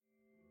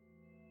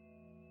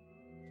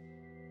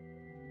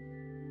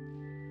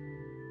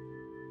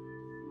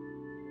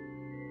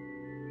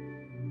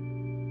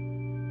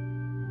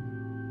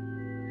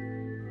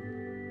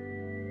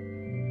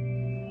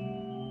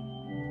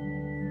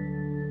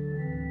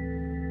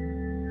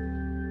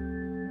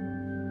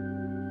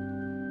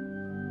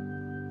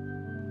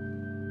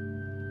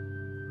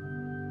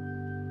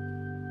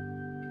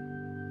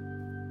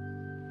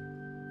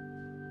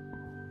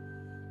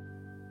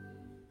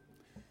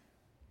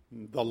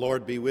The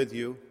Lord be with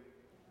you,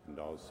 and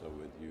also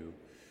with you.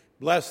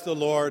 Bless the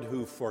Lord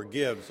who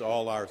forgives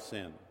all our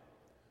sin.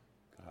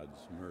 God's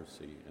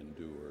mercy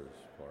endures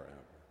forever.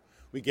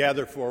 We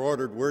gather for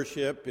ordered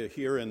worship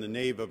here in the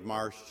nave of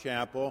Marsh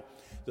Chapel.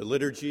 The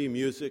liturgy,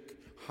 music,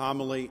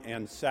 homily,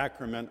 and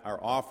sacrament are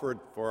offered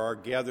for our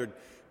gathered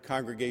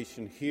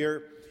congregation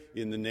here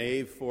in the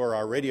nave, for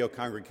our radio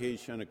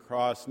congregation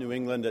across New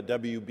England at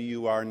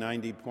WBUR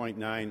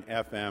 90.9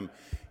 FM,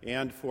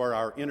 and for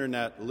our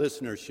internet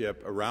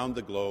listenership around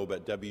the globe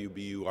at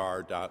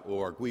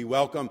WBUR.org. We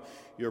welcome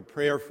your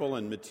prayerful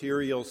and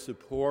material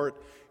support,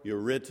 your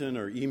written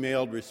or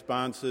emailed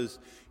responses,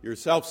 your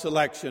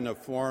self-selection of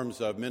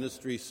forms of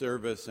ministry,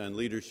 service, and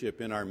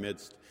leadership in our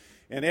midst.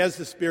 And as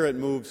the Spirit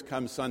moves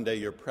come Sunday,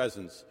 your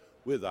presence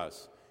with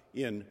us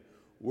in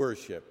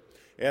worship.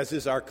 As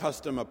is our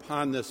custom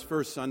upon this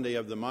first Sunday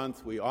of the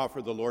month, we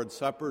offer the Lord's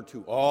Supper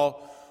to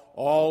all.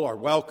 All are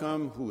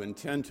welcome who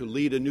intend to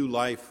lead a new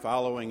life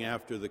following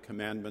after the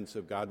commandments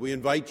of God. We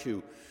invite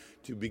you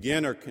to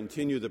begin or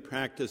continue the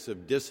practice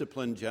of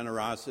disciplined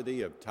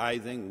generosity, of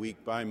tithing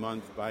week by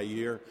month by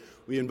year.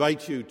 We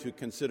invite you to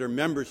consider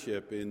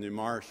membership in the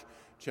Marsh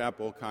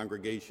Chapel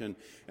congregation.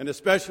 And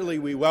especially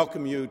we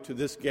welcome you to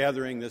this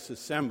gathering, this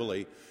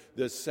assembly,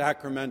 this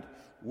sacrament,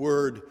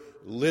 word,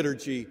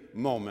 liturgy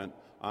moment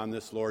on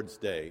this Lord's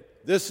Day.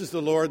 This is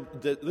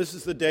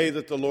the day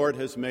that the Lord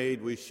has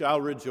made. We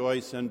shall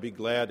rejoice and be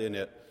glad in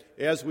it.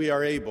 As we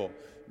are able,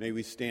 may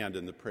we stand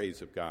in the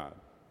praise of God.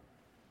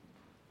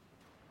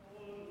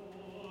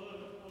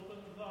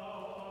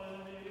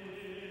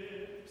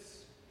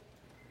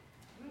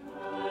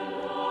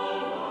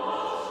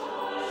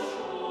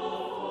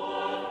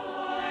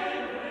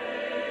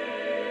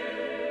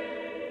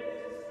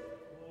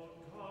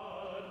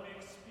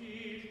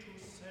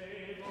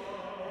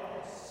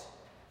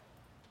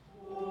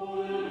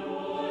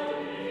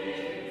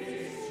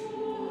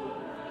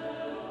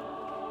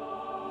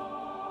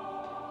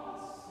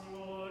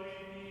 Glory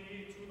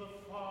be to the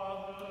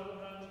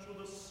Father,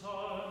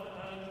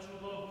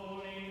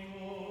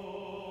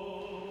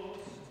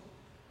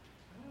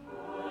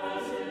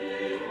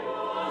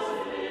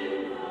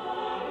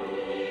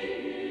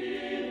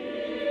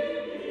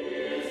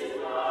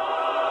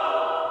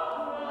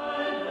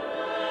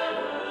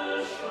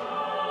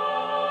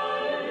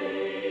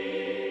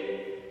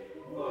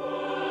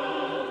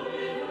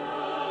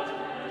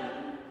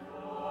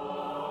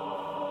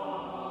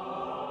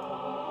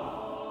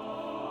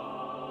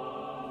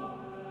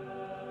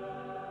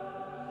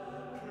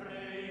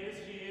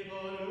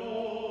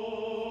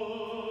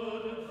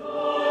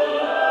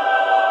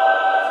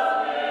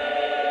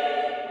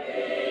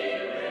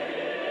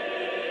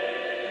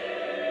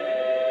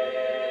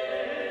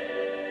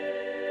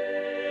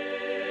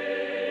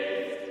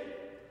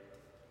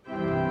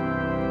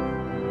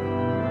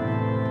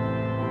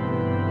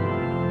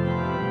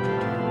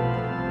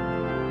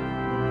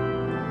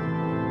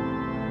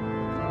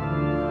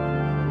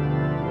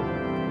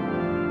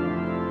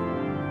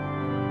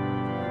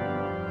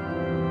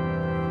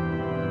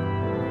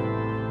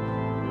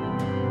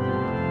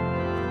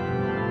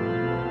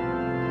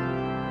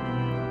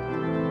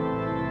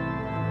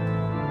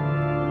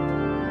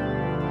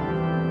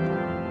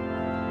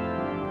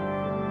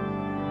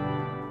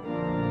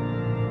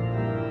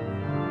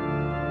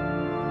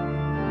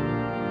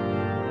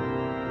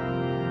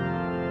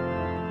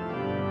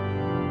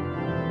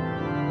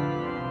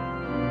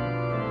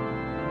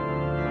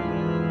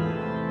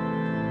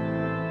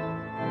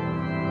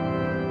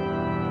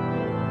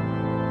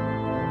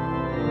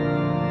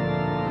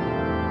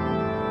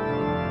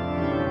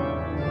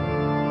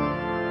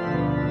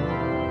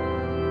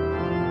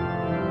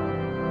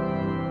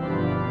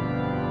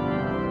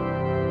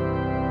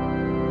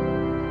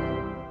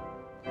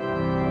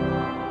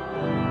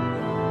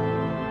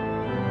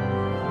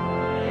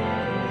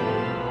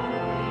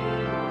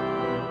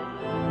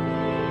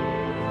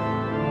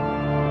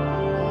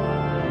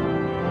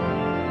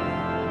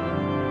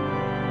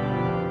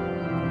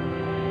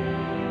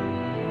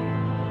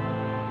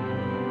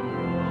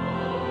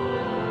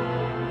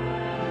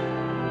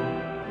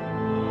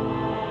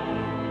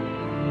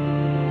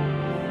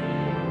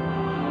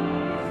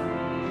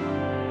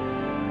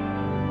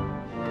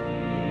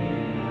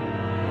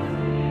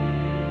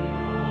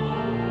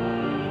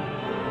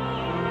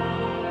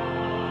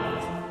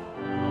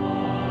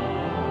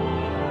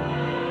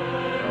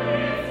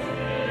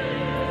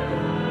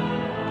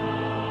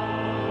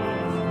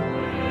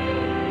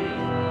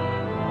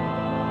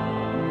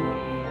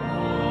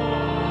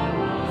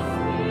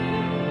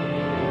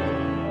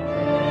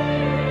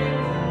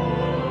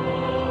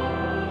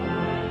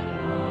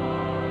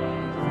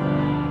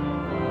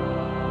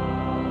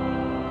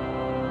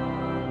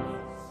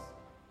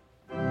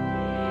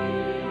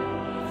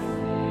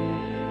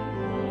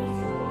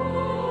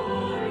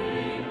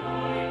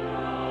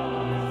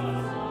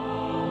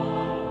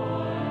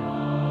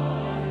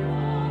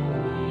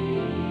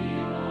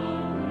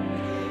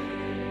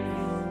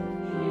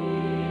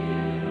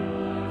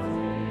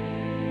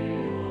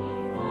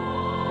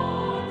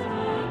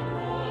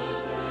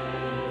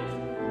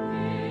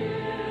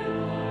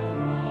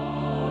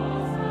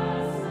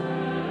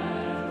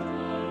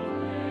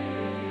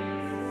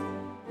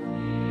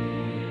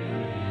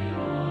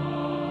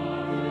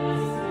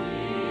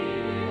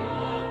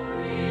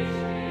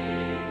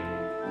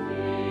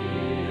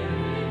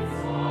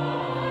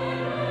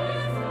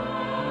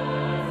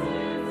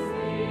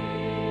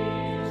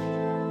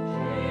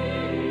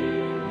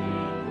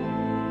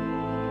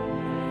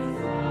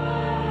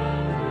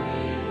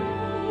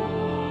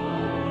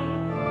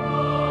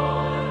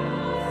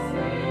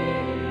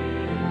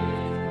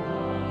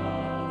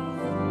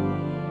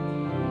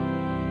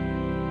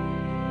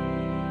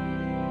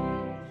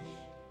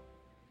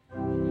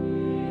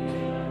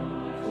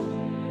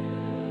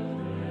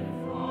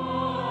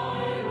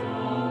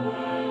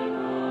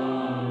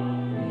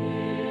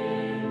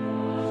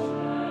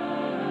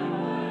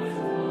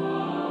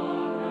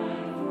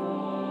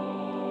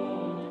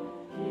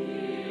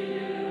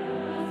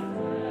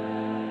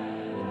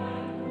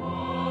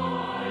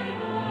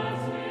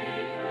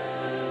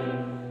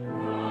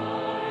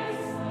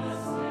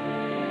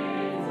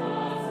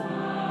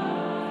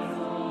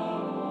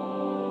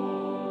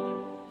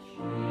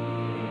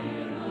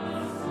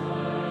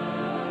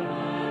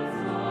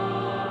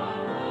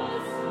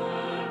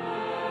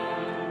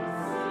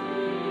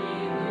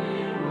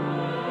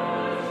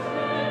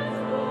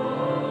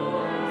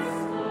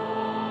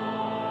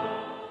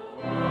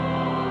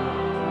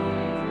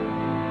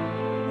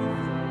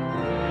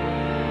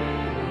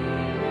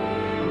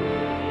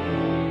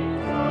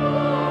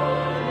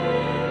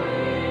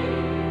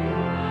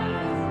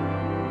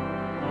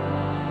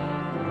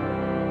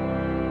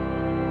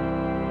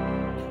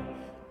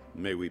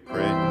 May we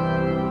pray.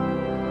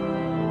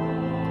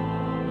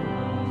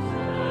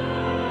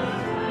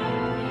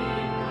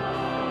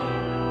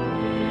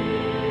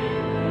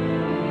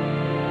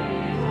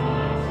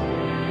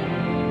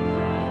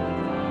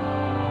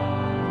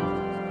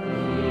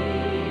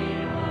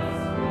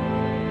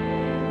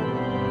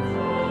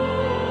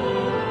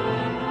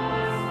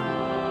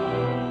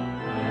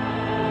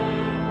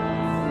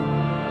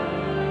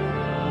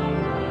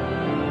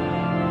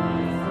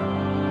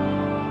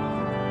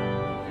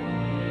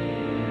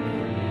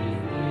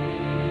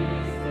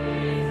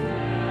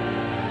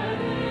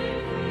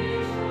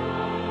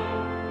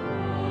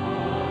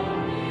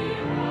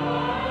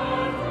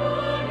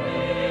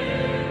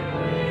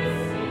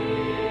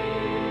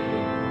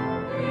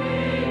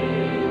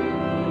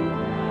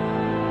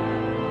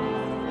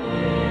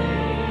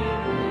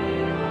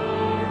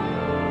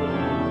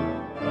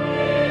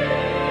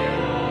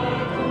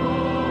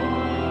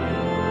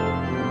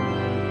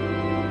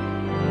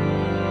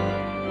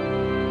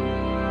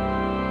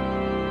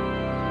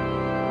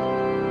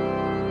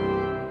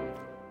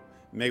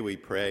 May we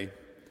pray.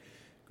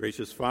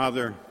 Gracious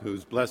Father,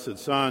 whose blessed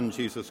Son,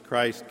 Jesus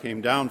Christ,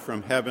 came down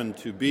from heaven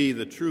to be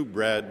the true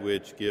bread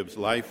which gives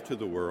life to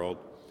the world,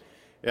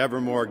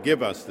 evermore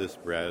give us this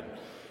bread,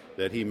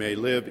 that he may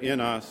live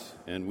in us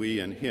and we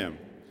in him,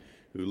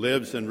 who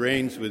lives and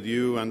reigns with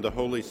you and the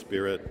Holy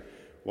Spirit,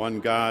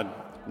 one God,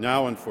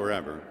 now and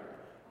forever.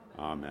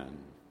 Amen.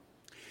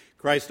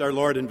 Christ our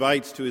Lord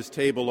invites to his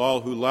table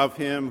all who love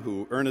him,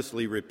 who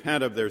earnestly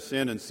repent of their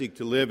sin and seek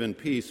to live in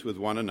peace with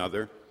one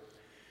another.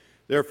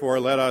 Therefore,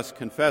 let us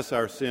confess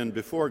our sin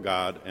before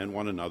God and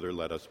one another.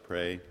 Let us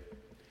pray.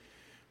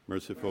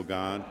 Merciful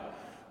God,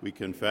 we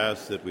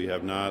confess that we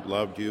have not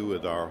loved you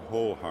with our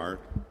whole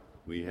heart.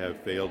 We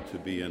have failed to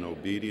be an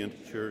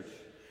obedient church.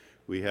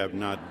 We have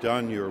not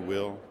done your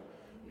will.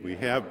 We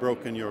have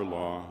broken your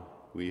law.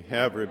 We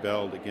have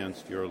rebelled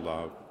against your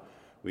love.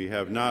 We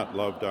have not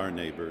loved our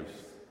neighbors,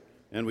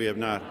 and we have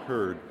not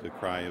heard the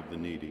cry of the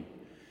needy.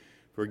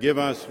 Forgive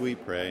us, we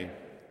pray.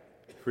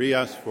 Free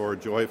us for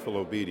joyful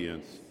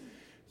obedience.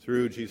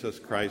 Through Jesus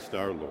Christ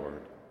our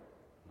Lord.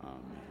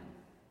 Amen.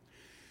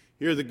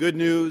 Hear the good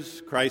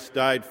news. Christ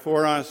died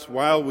for us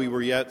while we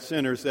were yet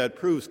sinners. That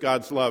proves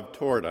God's love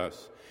toward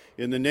us.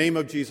 In the name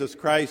of Jesus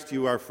Christ,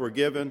 you are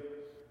forgiven.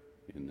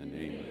 In the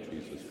name of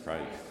Jesus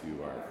Christ,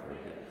 you are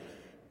forgiven.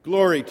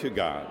 Glory to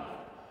God.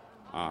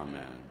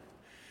 Amen.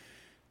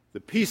 The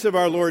peace of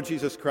our Lord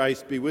Jesus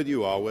Christ be with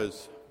you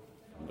always,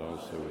 and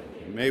also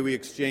with you. May we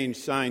exchange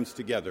signs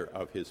together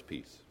of his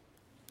peace.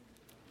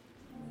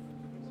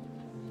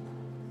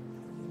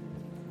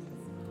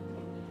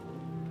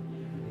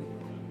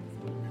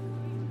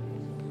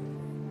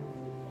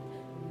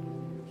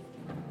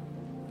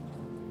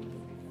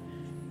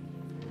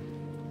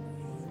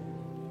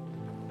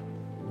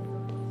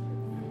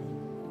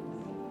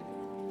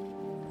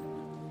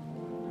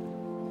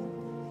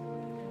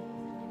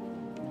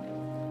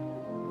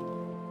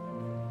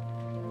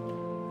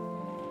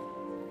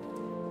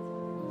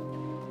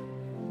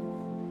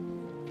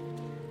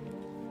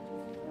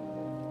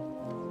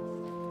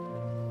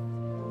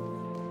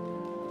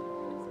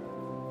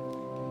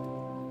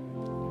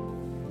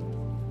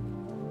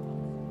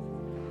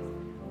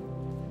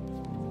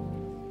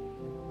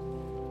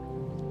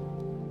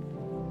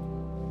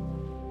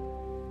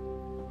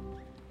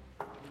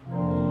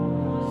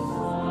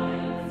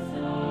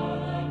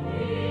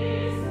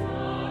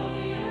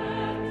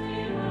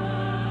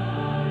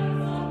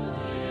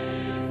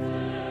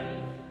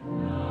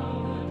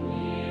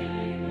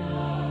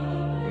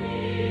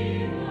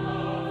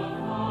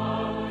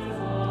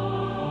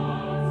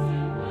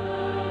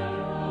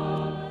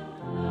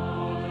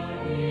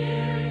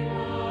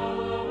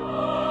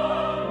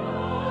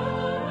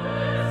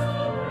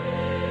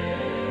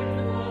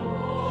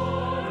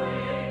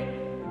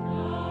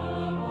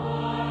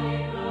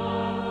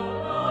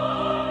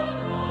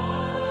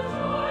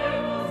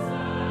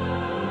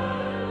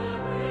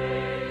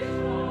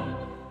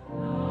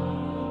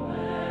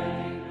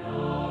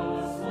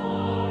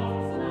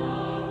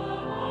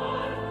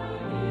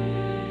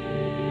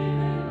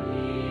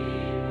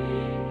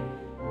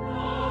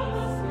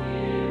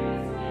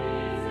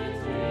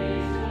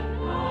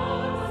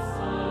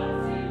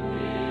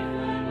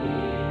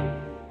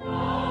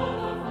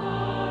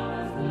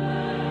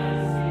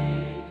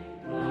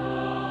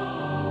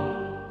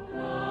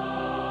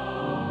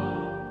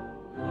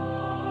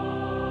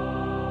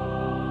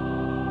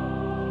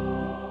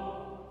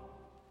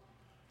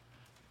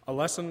 A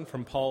lesson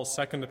from Paul's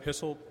second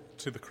epistle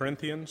to the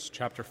Corinthians,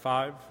 chapter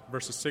 5,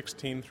 verses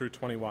 16 through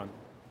 21.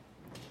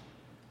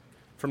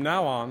 From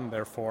now on,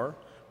 therefore,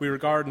 we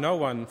regard no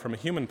one from a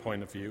human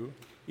point of view,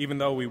 even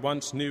though we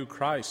once knew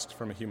Christ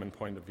from a human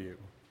point of view.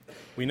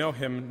 We know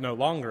him no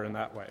longer in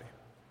that way.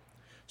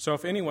 So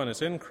if anyone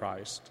is in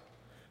Christ,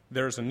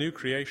 there is a new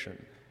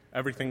creation.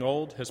 Everything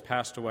old has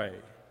passed away.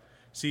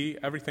 See,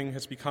 everything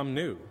has become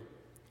new.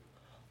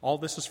 All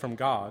this is from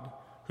God,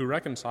 who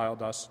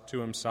reconciled us to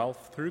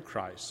himself through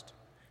Christ,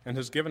 and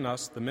has given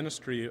us the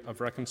ministry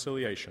of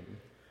reconciliation.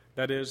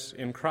 That is,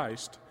 in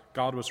Christ,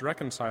 God was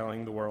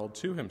reconciling the world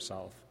to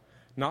himself,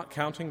 not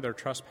counting their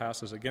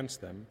trespasses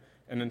against them,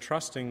 and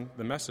entrusting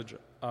the message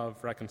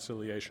of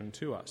reconciliation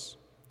to us.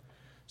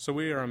 So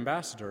we are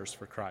ambassadors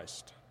for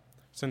Christ.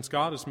 Since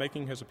God is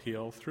making his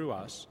appeal through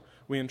us,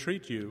 we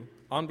entreat you,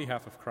 on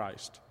behalf of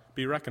Christ,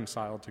 be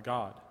reconciled to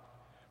God.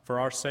 For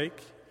our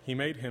sake, he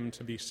made him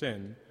to be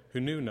sin who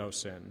knew no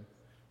sin,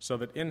 so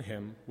that in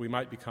him we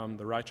might become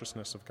the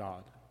righteousness of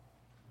God.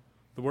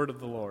 The word of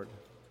the Lord.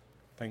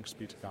 Thanks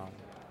be to God.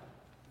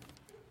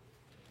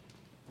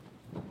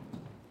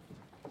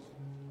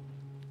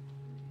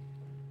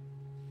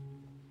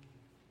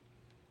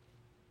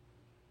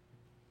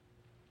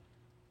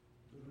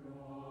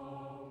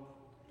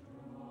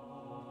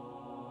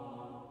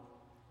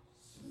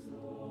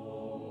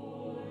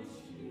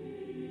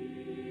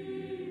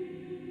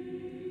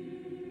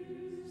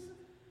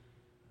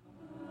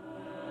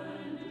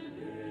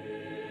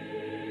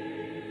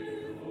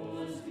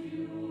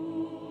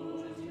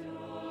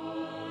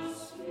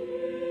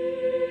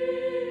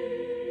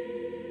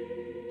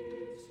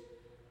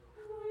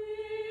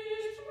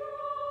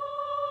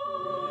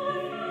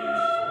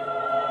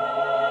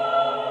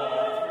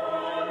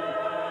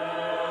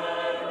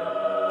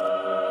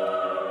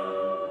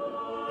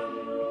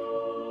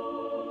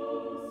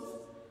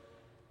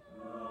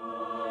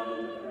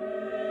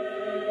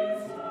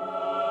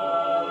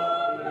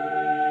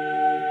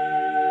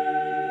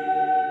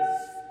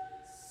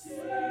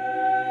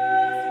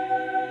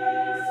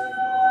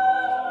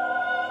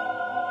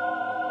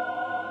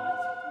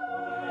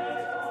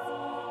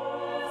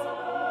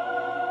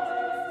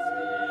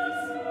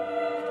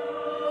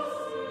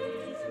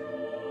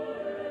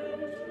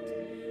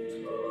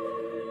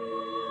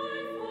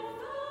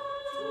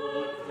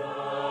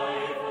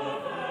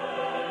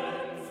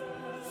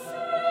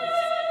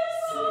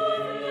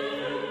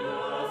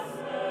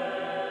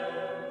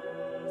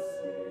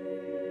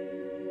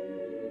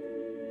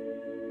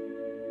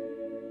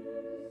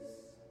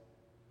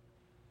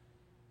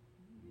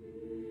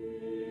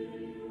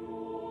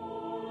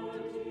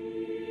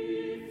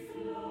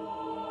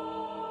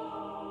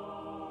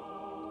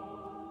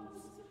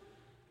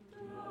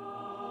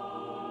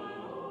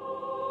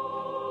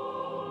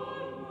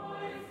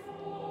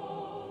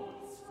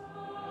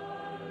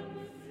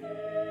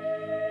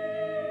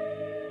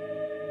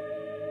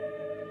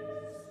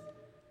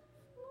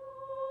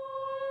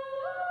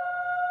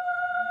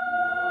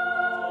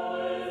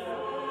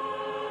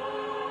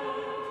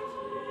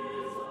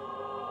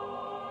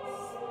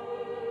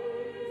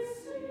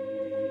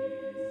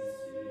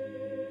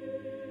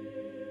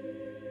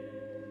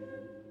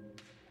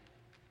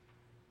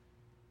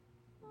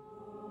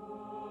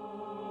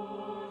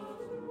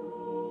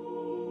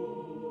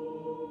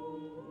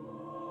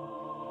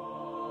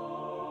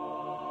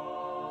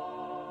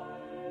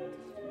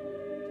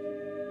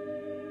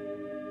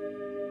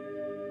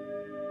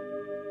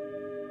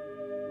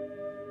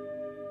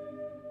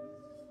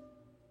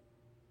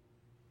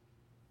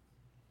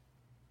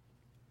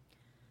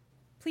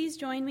 Please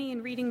join me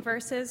in reading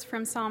verses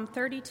from Psalm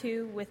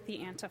 32 with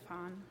the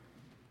antiphon.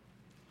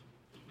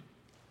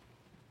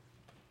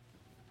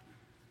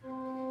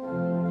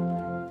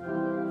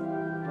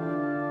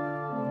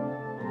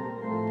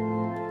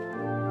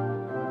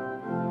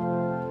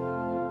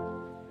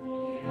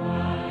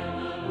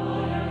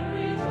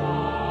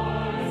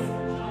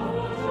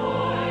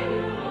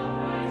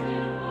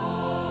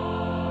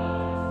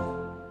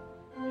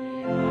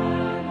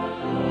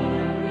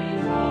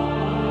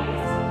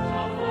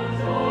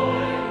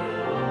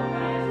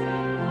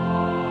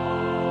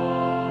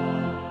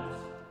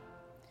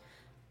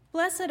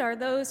 Blessed are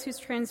those whose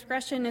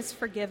transgression is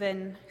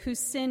forgiven, whose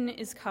sin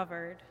is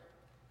covered.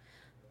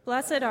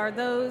 Blessed are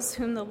those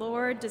whom the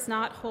Lord does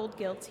not hold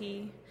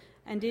guilty,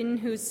 and in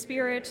whose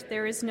spirit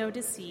there is no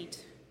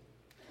deceit.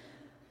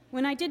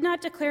 When I did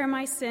not declare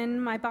my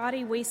sin, my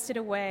body wasted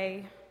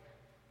away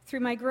through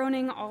my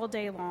groaning all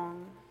day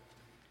long.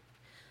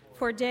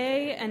 For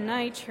day and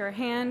night your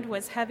hand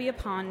was heavy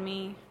upon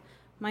me.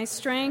 My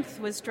strength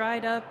was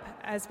dried up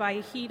as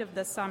by heat of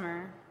the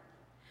summer.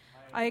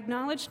 I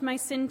acknowledged my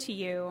sin to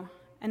you,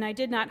 and I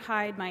did not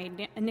hide my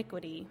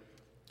iniquity.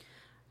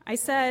 I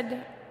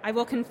said, I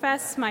will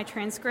confess my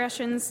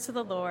transgressions to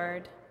the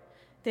Lord.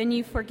 Then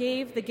you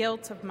forgave the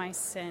guilt of my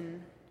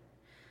sin.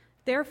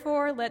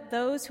 Therefore, let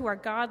those who are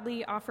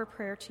godly offer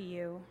prayer to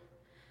you.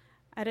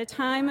 At a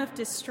time of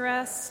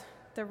distress,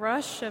 the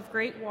rush of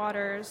great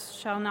waters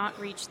shall not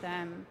reach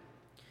them.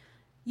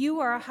 You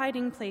are a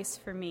hiding place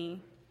for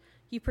me.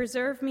 You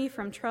preserve me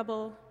from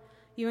trouble.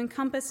 You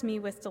encompass me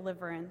with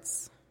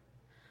deliverance.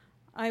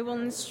 I will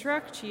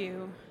instruct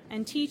you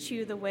and teach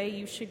you the way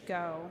you should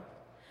go.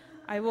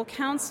 I will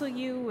counsel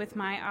you with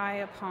my eye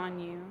upon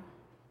you.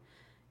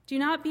 Do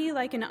not be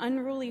like an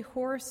unruly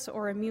horse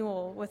or a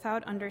mule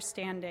without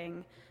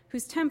understanding,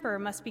 whose temper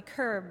must be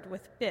curbed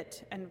with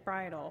bit and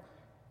bridle.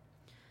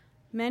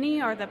 Many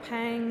are the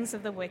pangs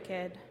of the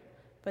wicked,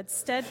 but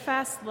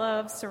steadfast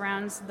love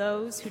surrounds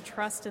those who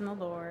trust in the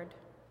Lord.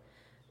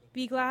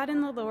 Be glad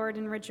in the Lord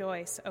and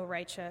rejoice, O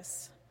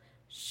righteous.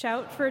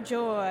 Shout for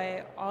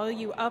joy, all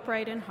you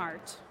upright in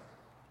heart.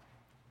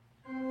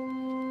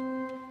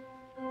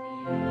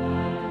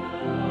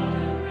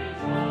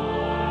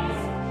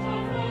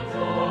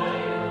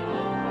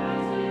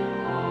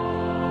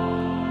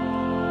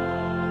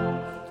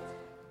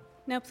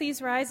 Now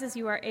please rise as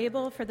you are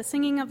able for the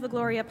singing of the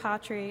Gloria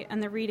Patri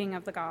and the reading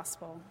of the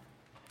Gospel.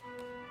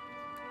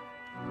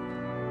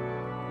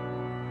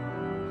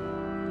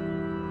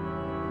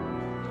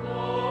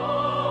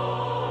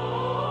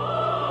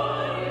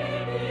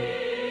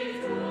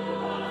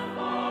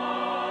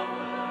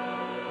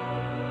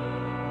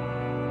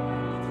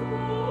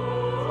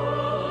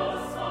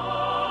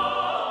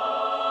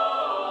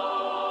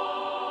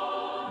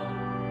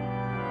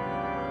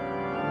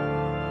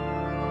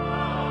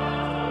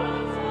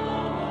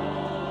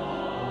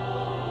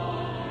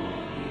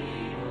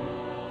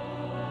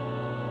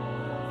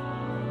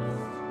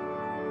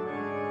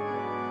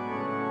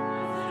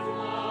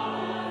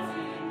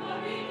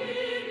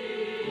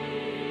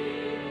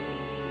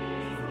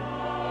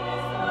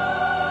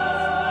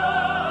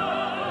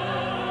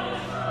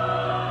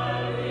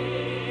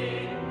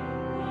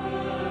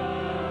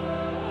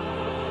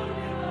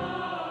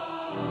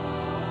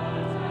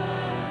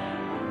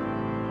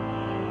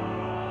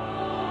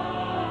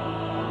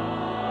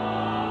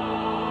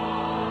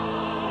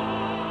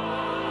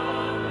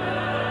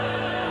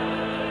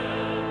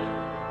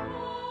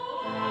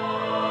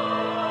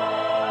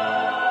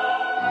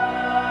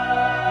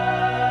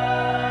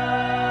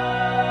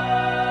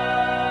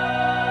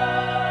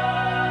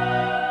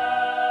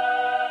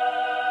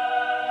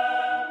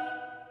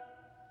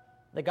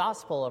 The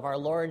Gospel of our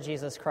Lord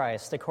Jesus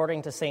Christ,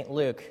 according to St.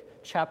 Luke,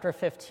 chapter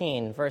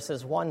 15,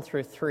 verses 1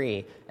 through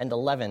 3 and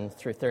 11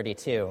 through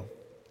 32.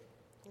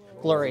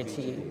 Glory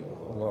to you,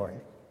 Lord.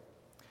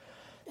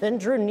 Then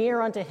drew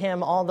near unto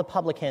him all the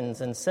publicans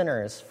and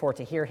sinners for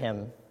to hear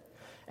him.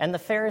 And the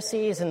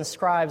Pharisees and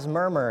scribes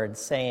murmured,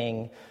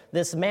 saying,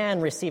 This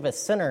man receiveth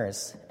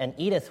sinners, and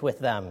eateth with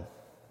them.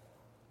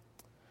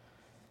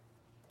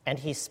 And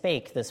he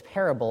spake this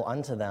parable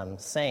unto them,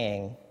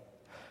 saying,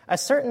 A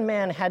certain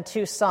man had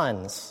 2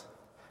 sons,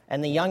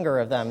 and the younger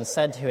of them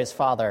said to his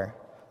father,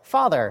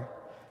 Father,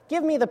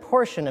 give me the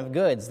portion of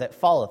goods that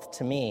falleth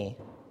to me.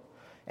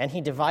 And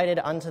he divided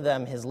unto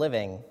them his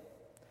living.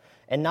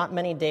 And not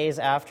many days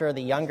after,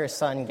 the younger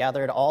son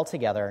gathered all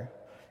together,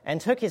 and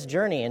took his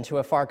journey into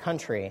a far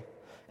country,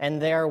 and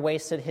there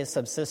wasted his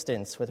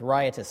subsistence with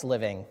riotous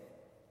living.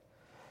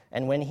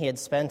 And when he had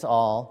spent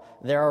all,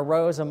 there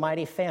arose a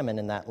mighty famine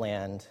in that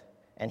land,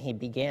 and he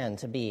began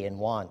to be in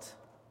want.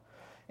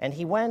 And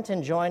he went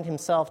and joined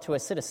himself to a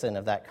citizen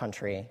of that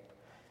country,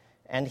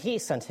 and he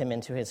sent him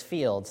into his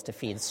fields to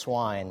feed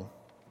swine.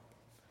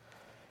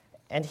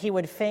 And he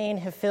would fain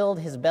have filled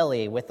his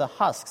belly with the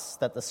husks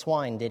that the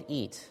swine did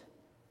eat,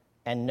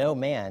 and no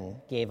man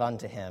gave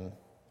unto him.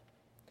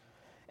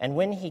 And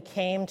when he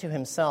came to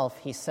himself,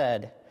 he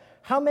said,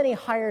 How many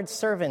hired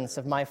servants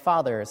of my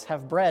father's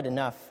have bread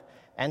enough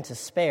and to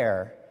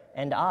spare,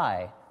 and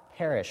I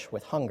perish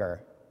with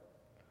hunger?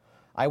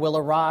 I will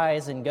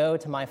arise and go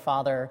to my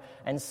father,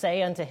 and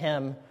say unto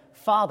him,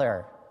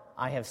 Father,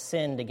 I have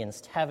sinned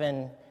against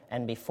heaven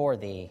and before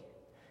thee,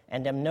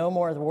 and am no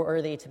more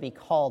worthy to be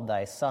called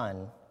thy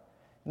son.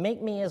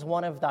 Make me as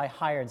one of thy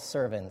hired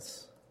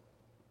servants.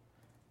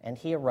 And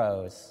he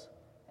arose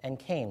and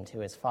came to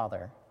his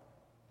father.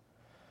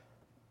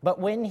 But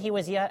when he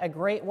was yet a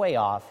great way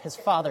off, his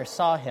father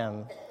saw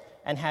him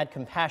and had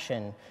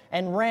compassion,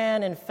 and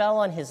ran and fell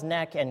on his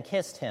neck and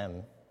kissed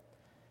him.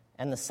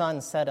 And the son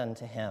said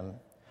unto him,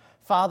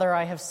 Father,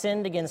 I have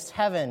sinned against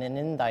heaven and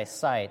in thy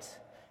sight,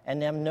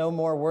 and am no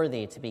more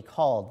worthy to be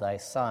called thy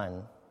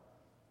son.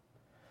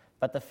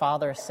 But the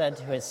father said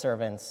to his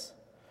servants,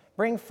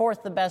 Bring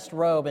forth the best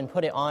robe and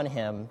put it on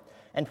him,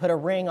 and put a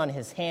ring on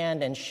his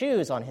hand and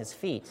shoes on his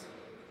feet.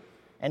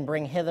 And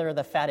bring hither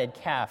the fatted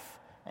calf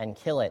and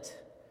kill it,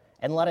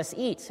 and let us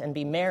eat and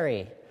be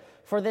merry.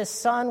 For this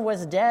son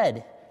was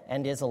dead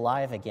and is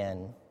alive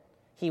again.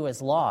 He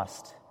was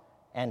lost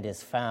and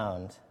is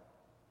found.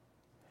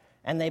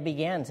 And they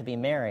began to be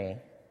merry.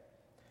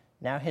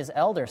 Now his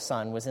elder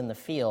son was in the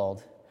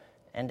field,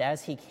 and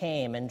as he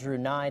came and drew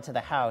nigh to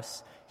the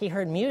house, he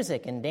heard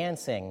music and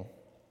dancing.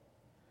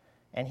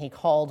 And he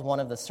called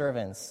one of the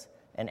servants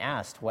and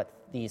asked what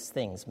these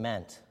things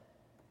meant.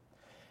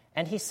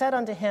 And he said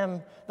unto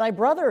him, Thy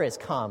brother is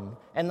come,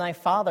 and thy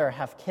father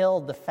hath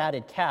killed the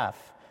fatted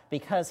calf,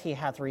 because he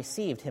hath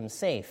received him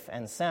safe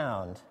and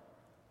sound.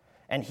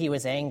 And he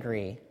was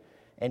angry,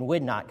 and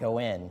would not go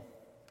in.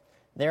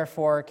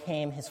 Therefore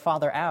came his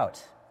father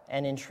out,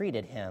 and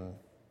entreated him.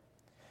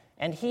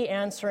 And he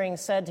answering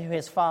said to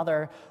his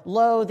father,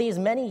 Lo, these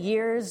many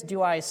years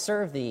do I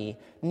serve thee,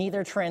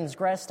 neither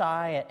transgressed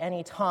I at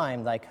any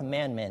time thy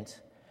commandment,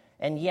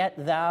 and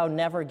yet thou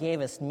never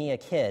gavest me a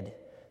kid,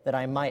 that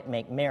I might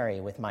make merry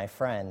with my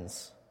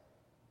friends.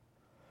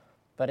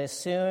 But as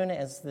soon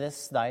as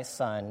this thy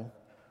son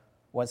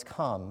was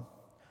come,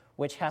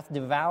 which hath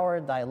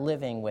devoured thy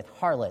living with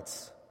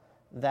harlots,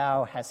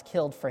 thou hast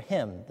killed for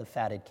him the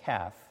fatted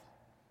calf.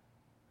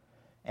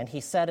 And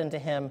he said unto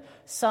him,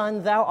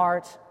 Son, thou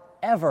art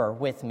ever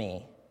with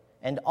me,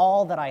 and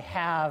all that I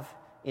have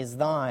is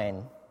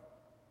thine.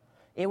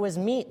 It was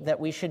meet that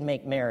we should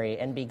make merry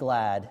and be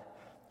glad,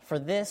 for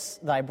this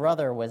thy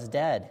brother was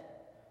dead,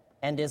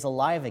 and is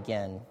alive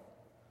again,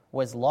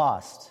 was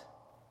lost,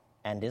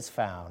 and is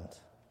found.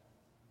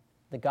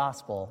 The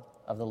Gospel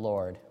of the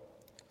Lord.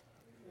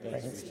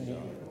 Praise to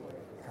you,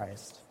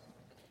 Christ.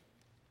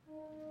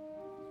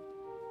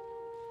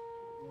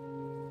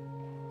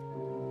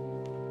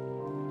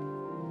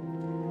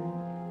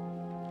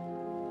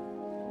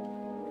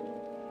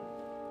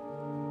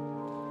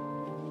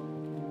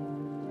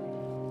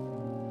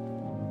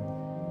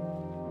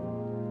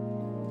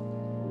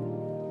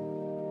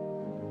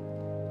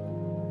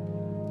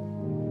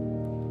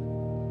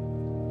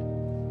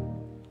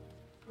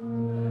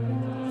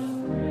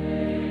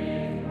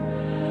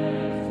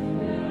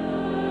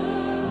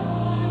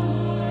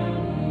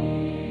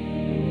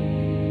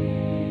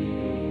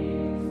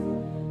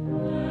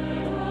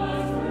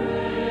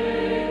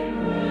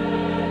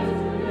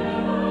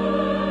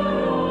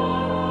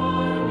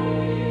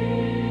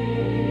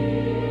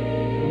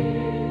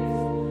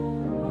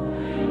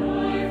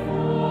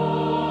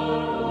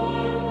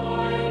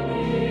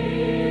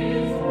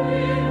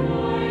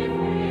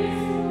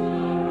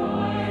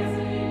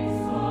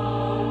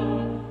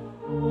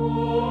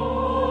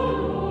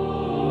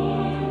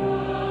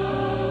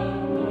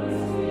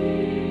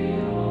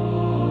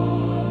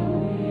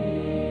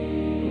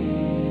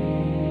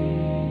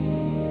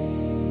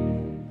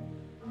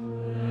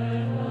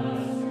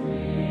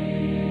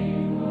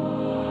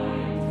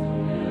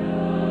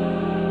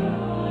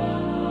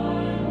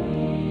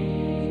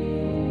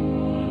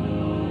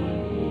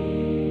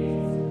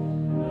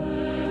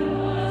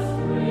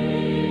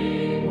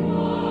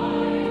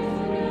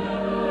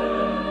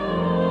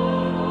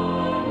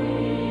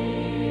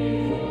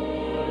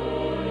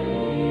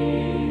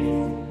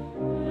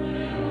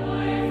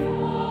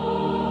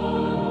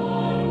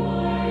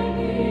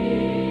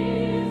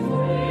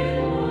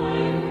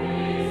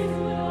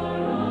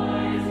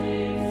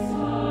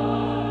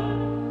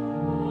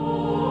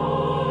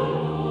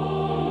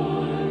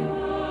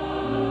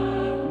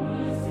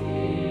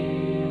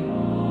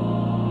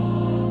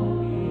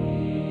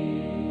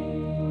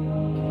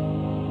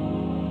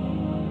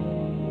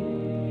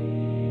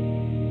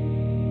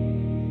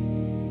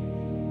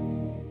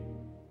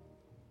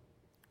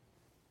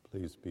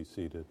 Please be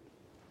seated.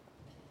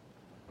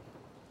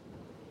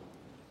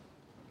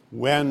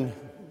 When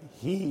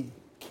he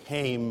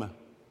came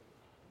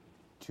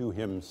to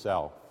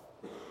himself.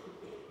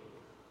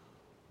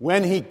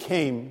 When he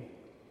came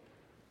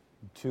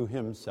to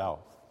himself.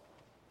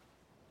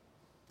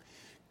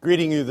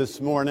 Greeting you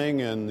this morning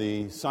in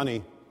the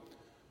sunny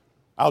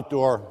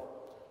outdoor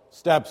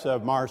steps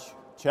of Marsh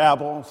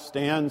Chapel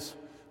stands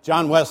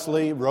John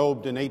Wesley,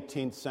 robed in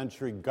 18th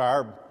century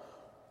garb,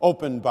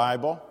 open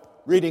Bible,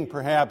 reading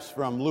perhaps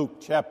from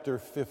Luke chapter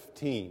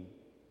 15.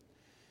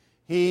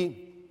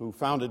 He who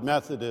founded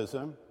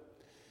Methodism,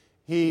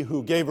 he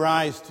who gave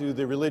rise to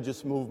the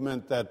religious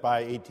movement that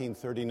by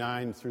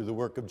 1839, through the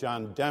work of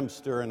John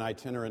Dempster, an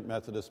itinerant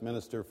Methodist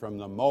minister from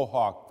the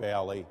Mohawk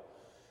Valley,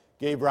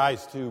 gave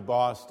rise to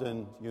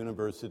Boston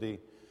University.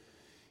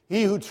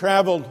 He who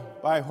traveled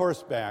by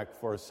horseback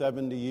for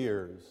 70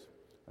 years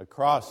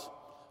across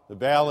the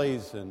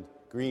valleys and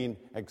green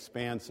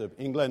expanse of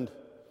England,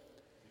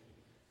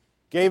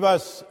 gave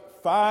us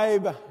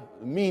 5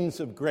 means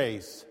of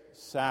grace,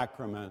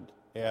 sacrament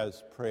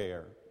as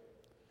prayer.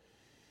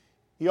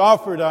 He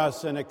offered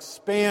us an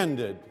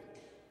expanded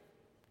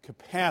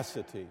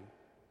capacity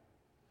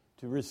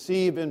to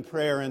receive in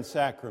prayer and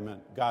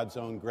sacrament God's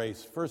own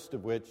grace, first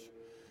of which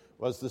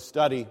was the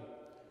study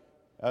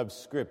of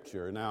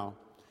Scripture. Now,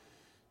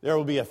 there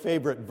will be a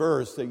favorite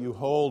verse that you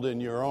hold in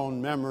your own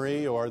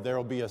memory, or there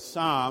will be a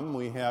psalm.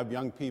 We have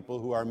young people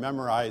who are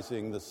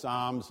memorizing the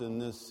Psalms in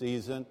this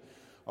season.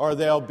 Or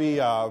there'll be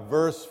a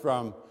verse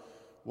from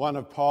one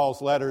of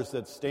Paul's letters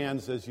that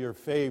stands as your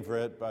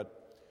favorite, but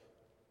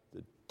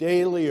the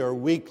daily or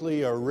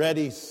weekly or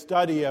ready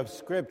study of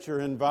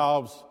Scripture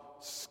involves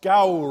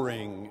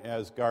scouring,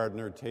 as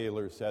Gardner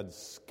Taylor said,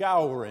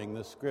 scouring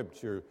the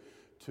Scripture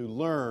to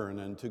learn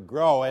and to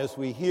grow, as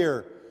we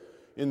hear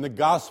in the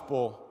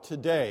Gospel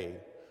today,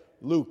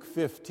 Luke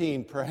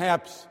 15,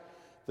 perhaps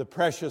the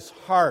precious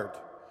heart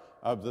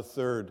of the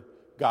third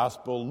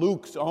Gospel,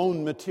 Luke's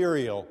own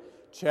material,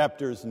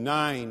 chapters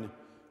 9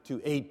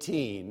 to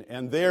 18,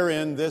 and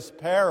therein this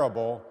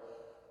parable,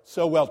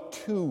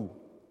 too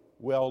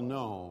well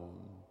known,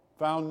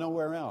 found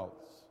nowhere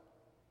else.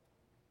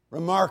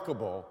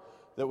 Remarkable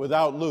that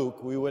without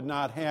Luke we would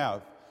not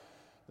have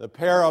the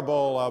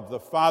parable of the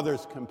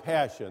father's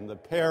compassion, the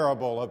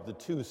parable of the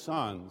 2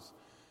 sons,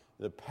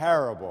 the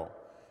parable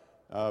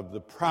of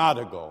the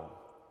prodigal.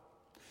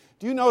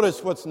 Do you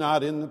notice what's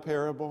not in the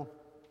parable?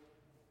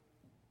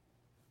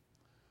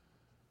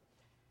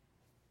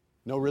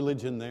 No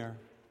religion there.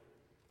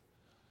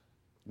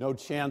 No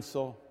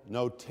chancel,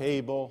 no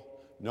table,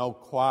 no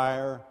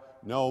choir,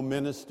 no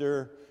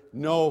minister,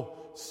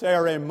 no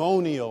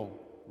ceremonial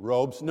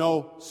robes,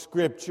 no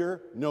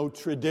scripture, no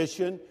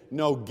tradition,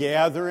 no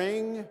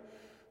gathering,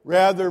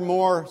 rather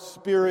more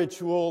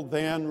spiritual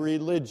than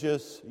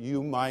religious,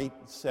 you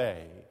might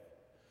say.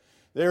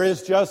 There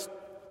is just,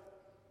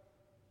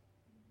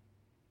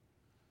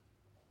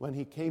 when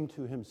he came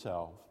to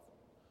himself,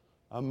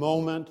 a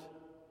moment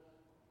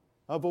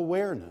of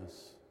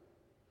awareness,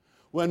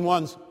 when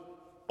one's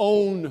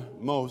own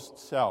most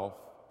self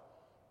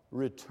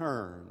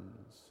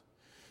returns.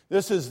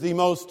 This is the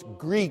most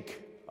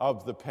Greek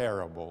of the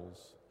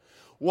parables.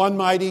 One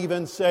might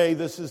even say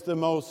this is the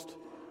most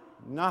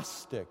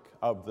Gnostic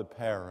of the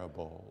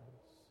parables.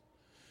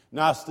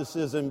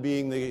 Gnosticism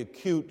being the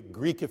acute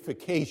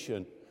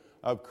Greekification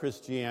of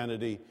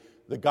Christianity,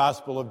 the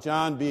Gospel of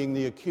John being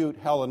the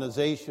acute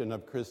Hellenization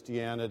of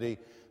Christianity.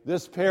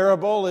 This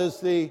parable is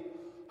the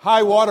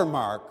high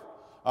watermark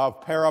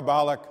of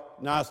parabolic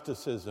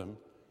Gnosticism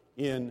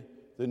in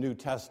the New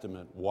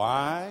Testament.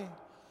 Why?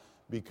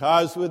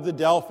 Because with the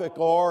Delphic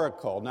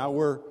oracle, now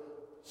we're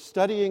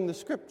studying the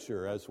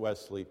Scripture as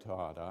Wesley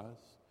taught us.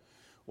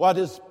 What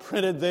is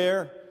printed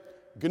there?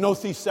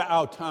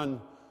 Gnothesauton,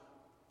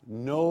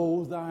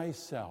 know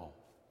thyself.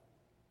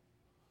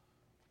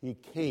 He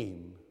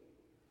came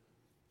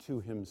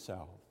to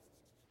himself.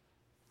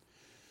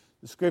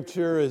 The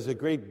Scripture is a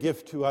great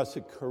gift to us.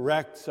 It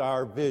corrects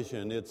our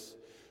vision. It's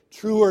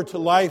truer to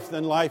life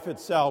than life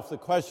itself. The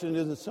question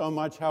isn't so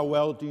much how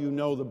well do you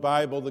know the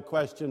Bible. The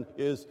question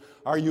is,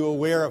 are you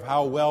aware of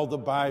how well the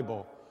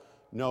Bible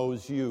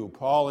knows you?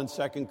 Paul in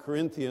 2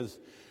 Corinthians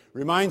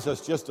reminds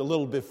us just a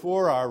little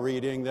before our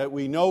reading that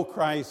we know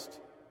Christ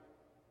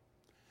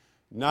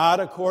not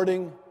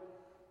according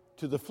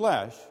to the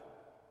flesh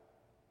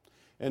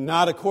and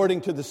not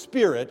according to the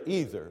Spirit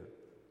either,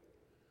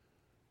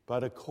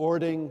 but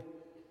according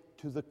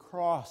to the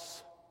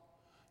cross.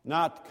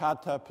 Not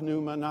kata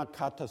pneuma, not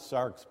kata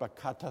sarx, but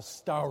kata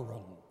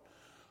stauron.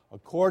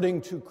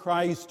 According to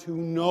Christ who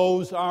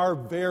knows our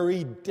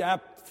very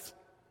depth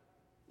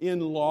in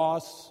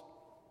loss,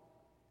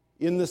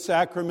 in the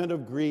sacrament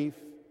of grief,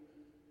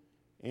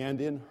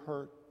 and in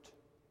hurt.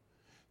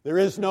 There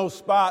is no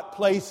spot,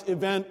 place,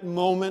 event,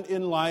 moment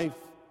in life,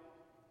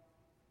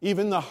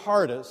 even the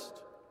hardest,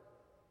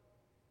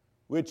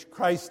 which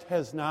Christ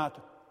has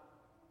not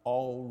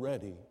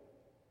already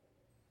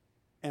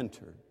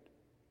entered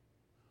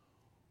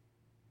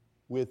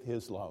with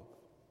his love.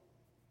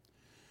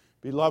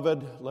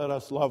 Beloved, let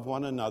us love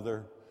one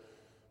another,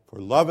 for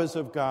love is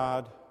of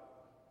God,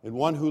 and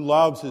one who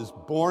loves is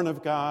born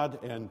of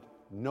God and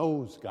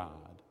knows God,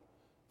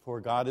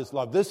 for God is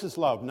love. This is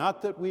love,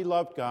 not that we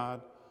loved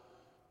God,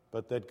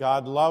 but that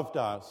God loved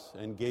us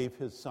and gave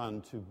his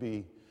Son to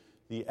be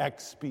the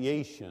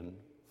expiation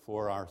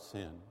for our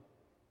sin.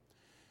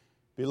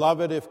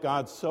 Beloved, if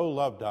God so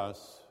loved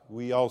us,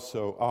 we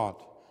also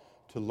ought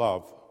to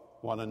love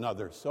one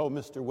another. So,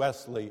 Mr.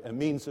 Wesley, a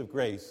means of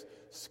grace,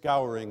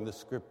 scouring the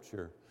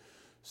Scripture.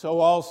 So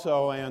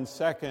also, and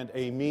second,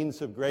 a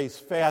means of grace,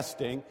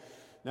 fasting.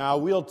 Now,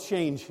 we'll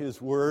change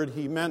his word.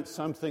 He meant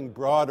something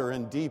broader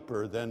and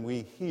deeper than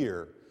we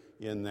hear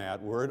in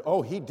that word.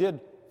 Oh, he did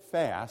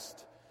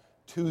fast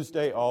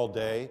Tuesday all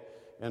day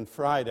and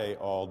Friday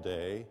all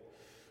day.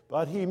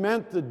 But he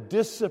meant the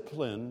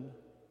discipline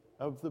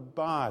of the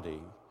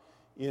body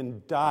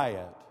in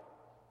diet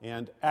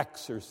and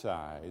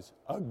exercise.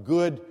 A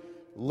good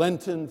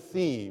Lenten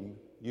theme,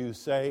 you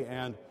say,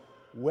 and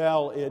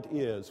well, it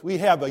is. We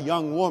have a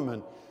young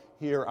woman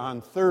here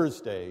on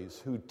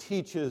Thursdays who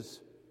teaches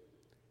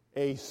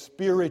a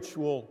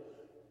spiritual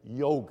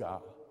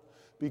yoga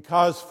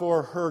because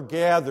for her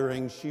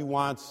gathering she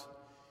wants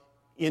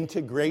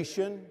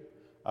integration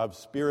of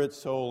spirit,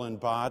 soul, and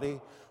body.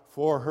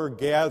 For her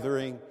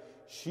gathering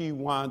she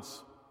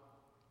wants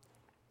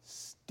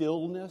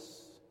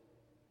stillness,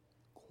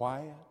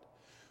 quiet.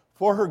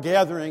 For her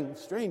gathering,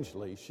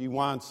 strangely, she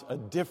wants a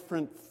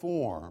different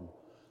form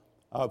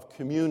of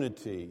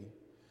community.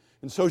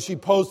 And so she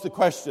posed the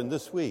question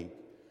this week,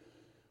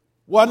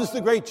 what is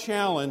the great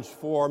challenge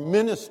for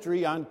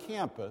ministry on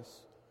campus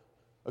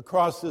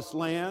across this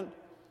land?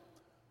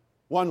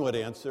 One would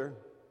answer,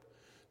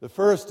 the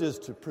first is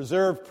to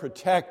preserve,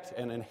 protect,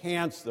 and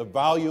enhance the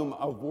volume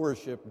of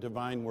worship,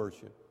 divine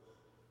worship.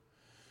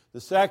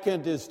 The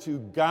second is to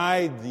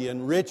guide the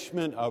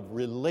enrichment of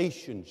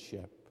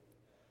relationship,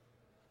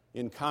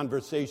 in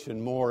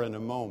conversation more in a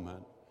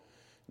moment.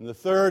 And the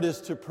third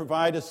is to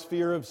provide a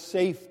sphere of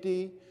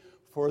safety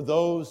for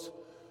those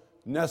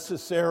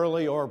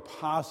necessarily or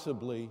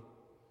possibly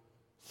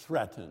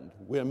threatened,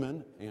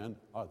 women and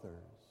others.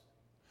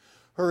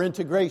 Her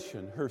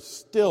integration, her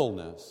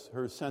stillness,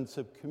 her sense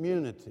of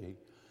community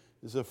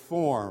is a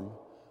form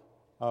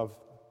of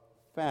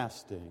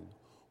fasting.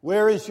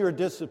 Where is your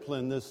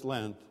discipline this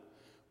Lent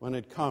when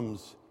it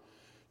comes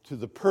to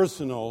the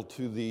personal,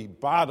 to the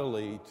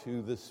bodily,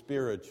 to the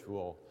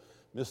spiritual?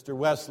 Mr.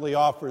 Wesley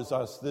offers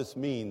us this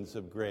means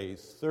of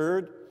grace.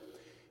 Third,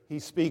 he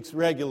speaks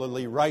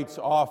regularly, writes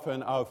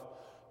often of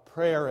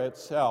prayer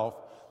itself.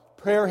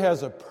 Prayer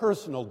has a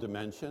personal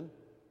dimension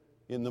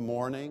in the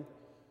morning,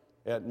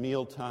 at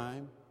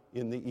mealtime,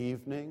 in the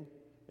evening,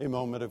 a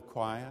moment of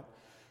quiet.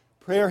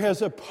 Prayer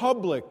has a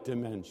public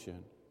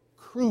dimension,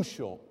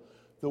 crucial,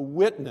 the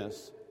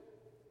witness,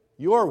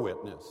 your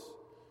witness,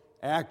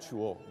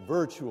 actual,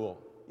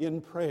 virtual,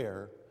 in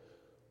prayer,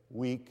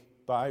 week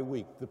by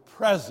week. The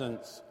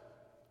presence,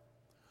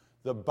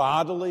 the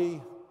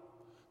bodily,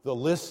 the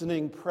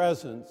listening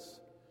presence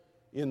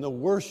in the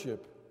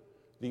worship,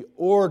 the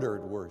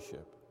ordered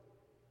worship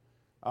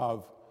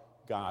of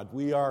God.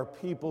 We are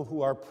people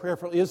who are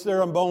prayerful. Is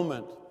there a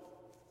moment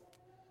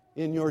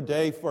in your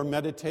day for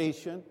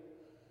meditation?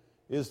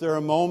 Is there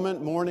a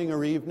moment, morning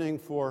or evening,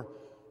 for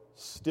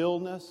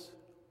stillness?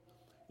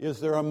 Is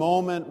there a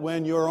moment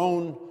when your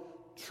own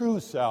true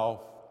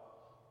self,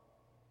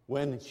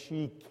 when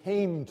she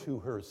came to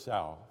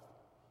herself,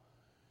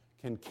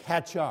 can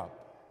catch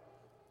up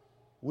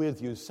with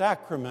you?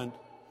 Sacrament,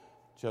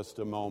 just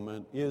a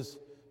moment, is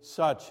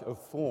such a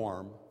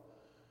form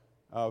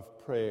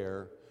of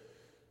prayer.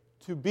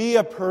 To be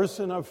a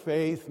person of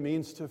faith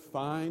means to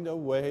find a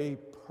way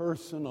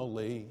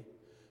personally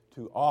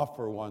to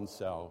offer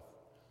oneself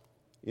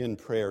in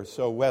prayer.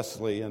 So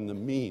Wesley and the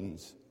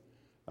means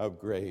of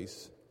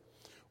grace.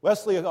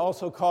 Wesley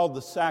also called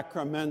the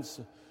sacraments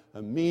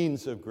a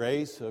means of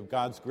grace, of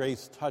God's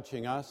grace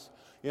touching us.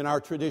 In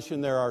our tradition,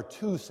 there are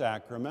two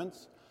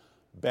sacraments,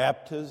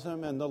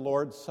 baptism and the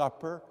Lord's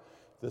Supper,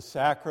 the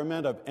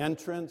sacrament of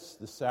entrance,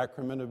 the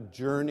sacrament of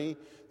journey,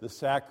 the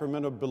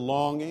sacrament of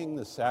belonging,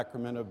 the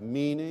sacrament of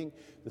meaning,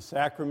 the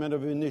sacrament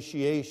of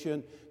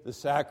initiation, the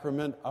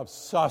sacrament of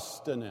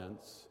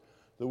sustenance.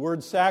 The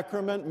word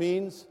sacrament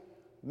means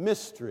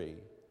mystery.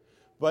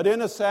 But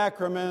in a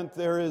sacrament,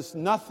 there is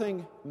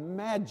nothing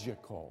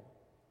magical.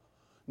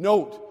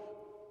 Note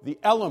the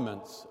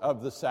elements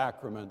of the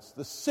sacraments,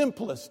 the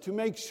simplest, to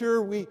make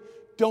sure we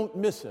don't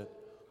miss it.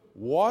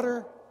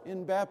 Water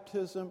in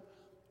baptism,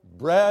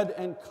 bread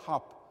and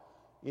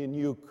cup in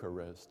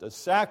Eucharist. A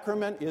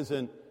sacrament is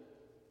an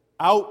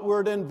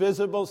outward and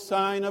visible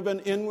sign of an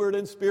inward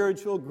and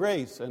spiritual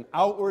grace, an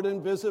outward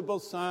and visible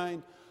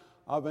sign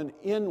of an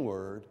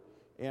inward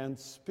and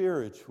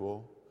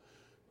spiritual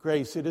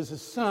grace. It is a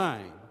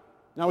sign.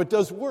 Now, it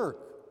does work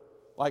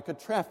like a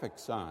traffic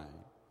sign.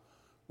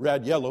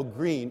 Red, yellow,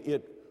 green.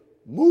 It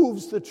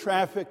moves the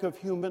traffic of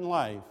human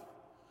life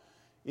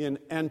in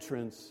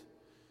entrance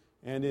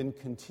and in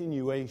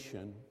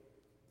continuation.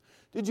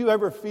 Did you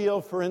ever feel,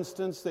 for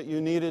instance, that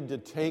you needed to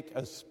take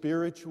a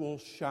spiritual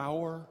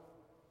shower?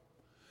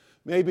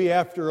 Maybe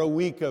after a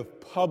week of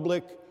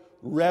public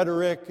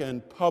rhetoric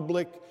and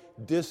public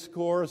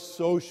discourse,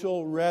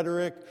 social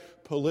rhetoric,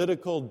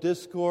 political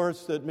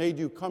discourse that made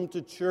you come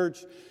to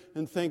church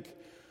and think,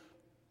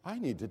 I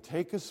need to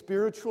take a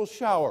spiritual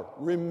shower.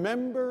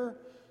 Remember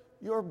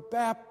your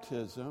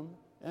baptism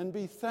and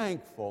be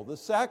thankful. The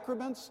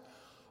sacraments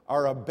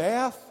are a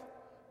bath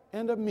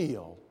and a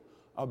meal.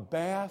 A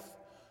bath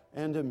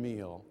and a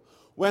meal.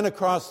 When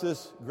across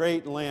this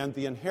great land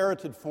the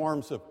inherited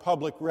forms of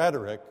public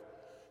rhetoric,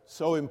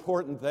 so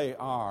important they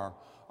are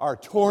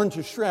torn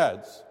to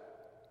shreds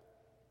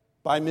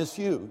by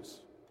misuse,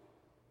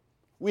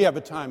 we have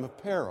a time of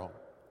peril.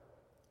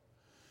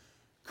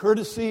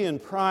 Courtesy in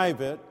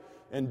private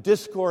and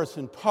discourse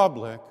in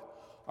public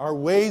are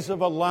ways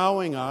of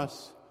allowing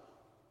us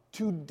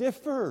to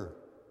differ,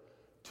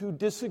 to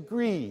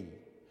disagree,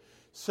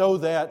 so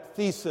that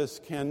thesis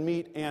can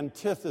meet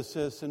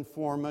antithesis and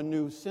form a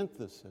new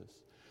synthesis.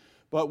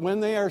 But when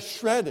they are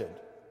shredded,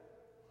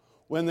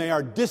 when they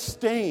are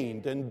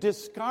disdained and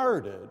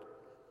discarded,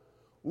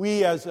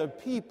 we as a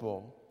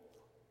people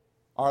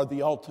are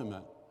the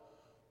ultimate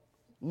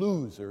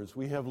losers.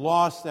 We have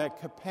lost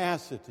that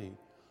capacity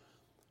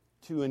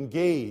to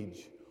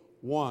engage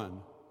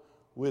one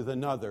with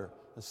another.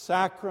 A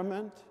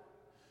sacrament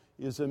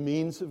is a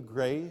means of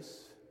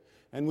grace,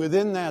 and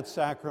within that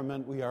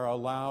sacrament we are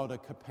allowed a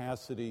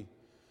capacity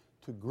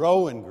to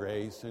grow in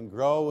grace and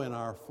grow in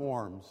our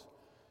forms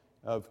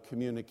of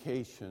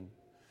communication.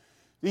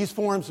 These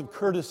forms of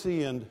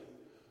courtesy and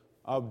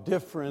of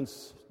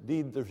difference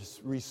need the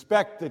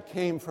respect that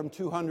came from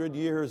 200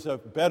 years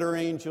of better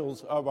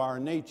angels of our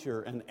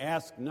nature, and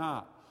ask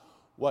not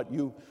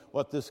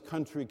what this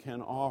country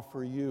can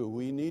offer you.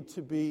 We need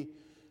to be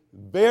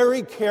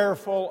very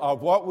careful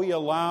of what we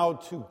allow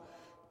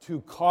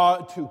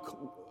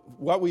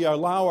what we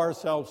allow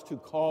ourselves to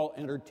call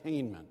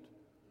entertainment,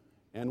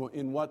 and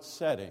in what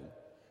setting,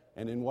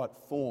 and in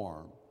what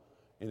form,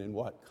 and in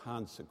what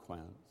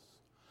consequence.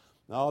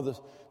 Now,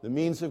 the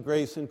means of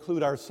grace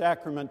include our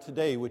sacrament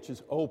today, which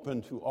is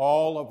open to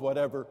all of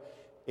whatever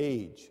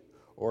age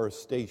or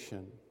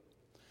station.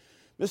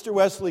 Mr.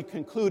 Wesley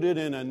concluded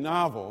in a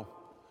novel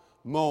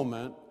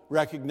moment,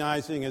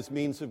 recognizing as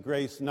means of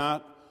grace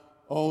not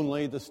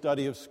only the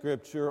study of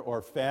Scripture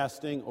or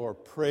fasting or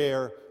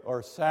prayer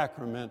or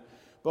sacrament,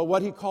 but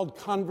what he called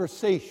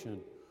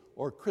conversation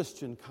or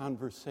Christian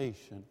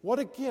conversation. What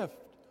a gift,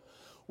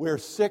 where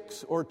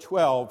 6 or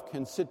 12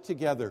 can sit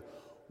together,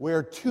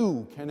 where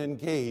 2 can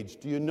engage.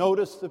 Do you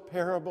notice the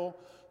parable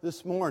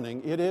this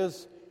morning? It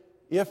is,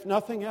 if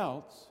nothing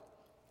else,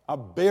 a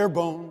bare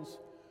bones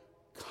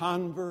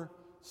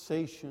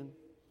conversation.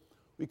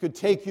 We could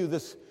take you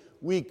this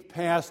week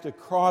past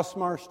across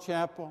Marsh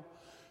Chapel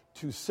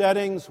to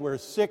settings where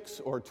 6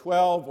 or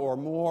 12 or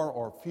more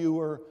or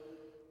fewer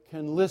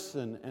can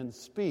listen and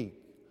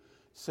speak,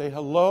 say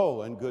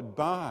hello and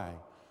goodbye,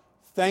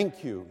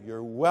 thank you,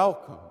 you're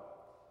welcome,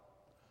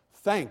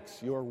 thanks,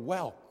 you're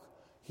welcome.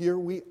 Here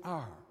we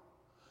are.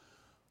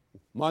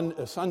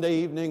 Sunday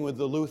evening with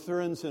the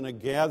Lutherans in a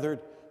gathered,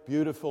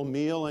 beautiful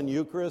meal and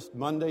Eucharist.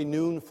 Monday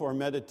noon for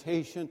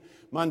meditation.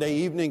 Monday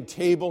evening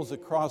tables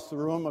across the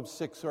room of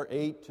 6 or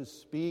 8 to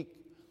speak.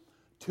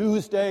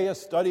 Tuesday a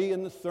study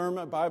in the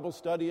Thurman, Bible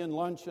study and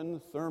lunch in the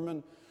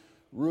Thurman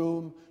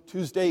room.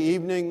 Tuesday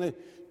evening the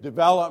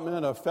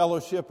development of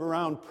fellowship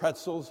around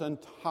pretzels and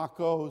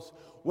tacos.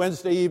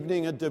 Wednesday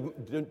evening a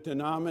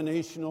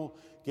denominational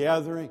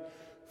gathering.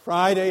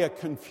 Friday a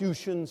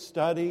Confucian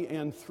study,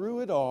 and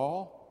through it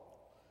all,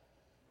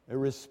 a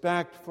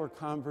respect for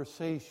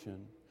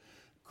conversation,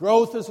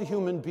 growth as a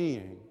human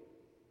being,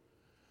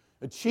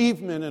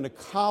 achievement in a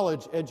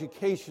college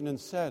education and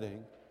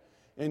setting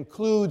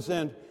includes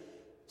and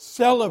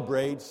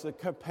celebrates the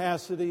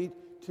capacity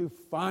to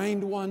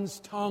find one's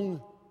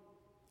tongue,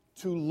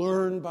 to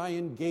learn by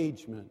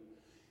engagement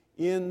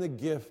in the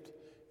gift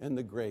and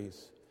the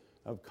grace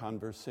of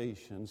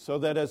conversation. So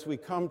that as we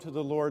come to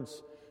the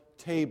Lord's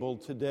table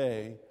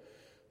today,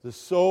 the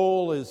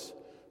soul is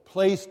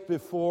placed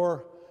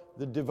before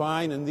the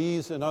divine and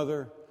these and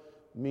other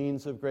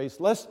means of grace.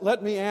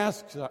 Let me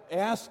ask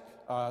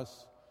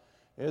us,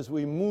 as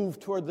we move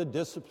toward the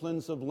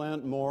disciplines of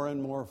Lent more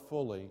and more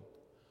fully,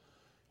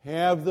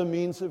 have the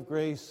means of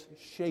grace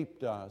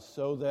shaped us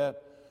so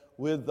that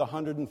with the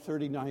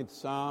 139th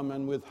Psalm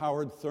and with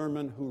Howard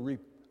Thurman, who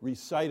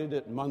recited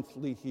it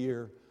monthly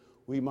here,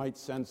 we might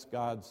sense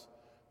God's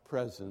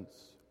presence.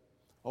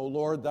 O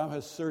Lord, thou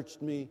hast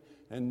searched me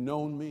and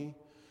known me.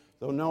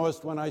 Thou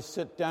knowest when I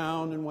sit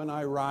down and when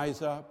I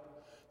rise up.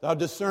 Thou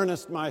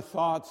discernest my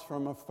thoughts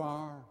from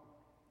afar.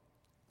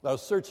 Thou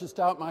searchest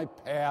out my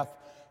path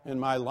and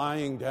my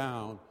lying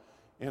down,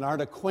 and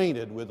art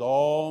acquainted with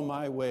all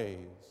my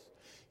ways.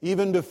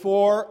 Even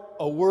before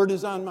a word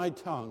is on my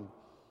tongue,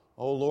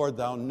 O Lord,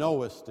 thou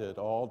knowest it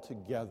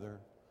altogether.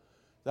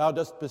 Thou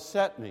dost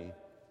beset me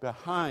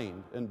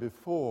behind and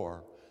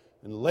before,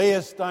 and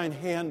layest thine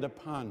hand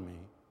upon me.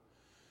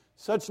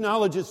 Such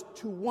knowledge is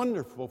too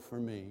wonderful for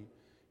me.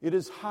 It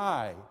is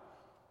high.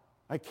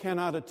 I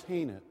cannot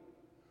attain it.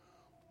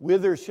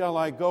 Whither shall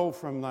I go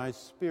from thy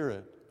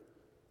spirit?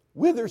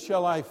 Whither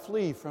shall I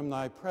flee from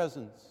thy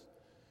presence?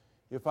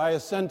 If I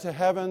ascend to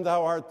heaven,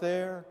 thou art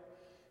there.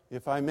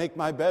 If I make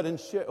my bed in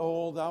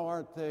Sheol, thou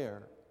art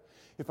there.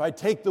 If I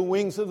take the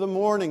wings of the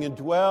morning and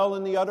dwell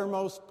in the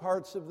uttermost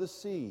parts of the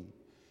sea,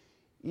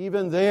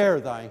 even there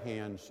thy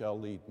hand shall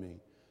lead me.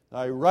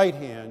 Thy right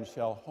hand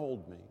shall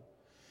hold me.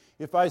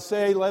 If I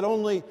say, let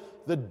only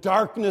the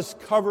darkness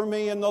cover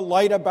me and the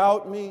light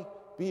about me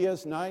be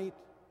as night,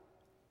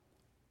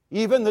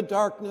 even the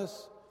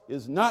darkness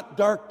is not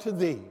dark to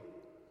thee.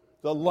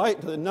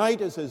 The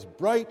night is as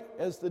bright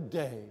as the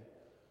day,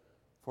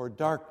 for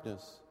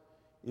darkness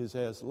is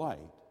as light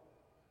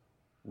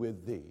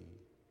with thee.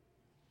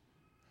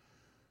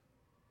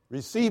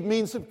 Receive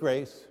means of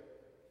grace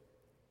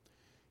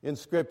in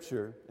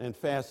Scripture and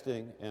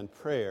fasting and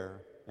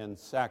prayer and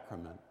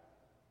sacrament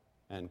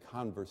and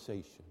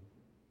conversation.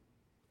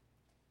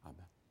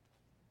 Amen.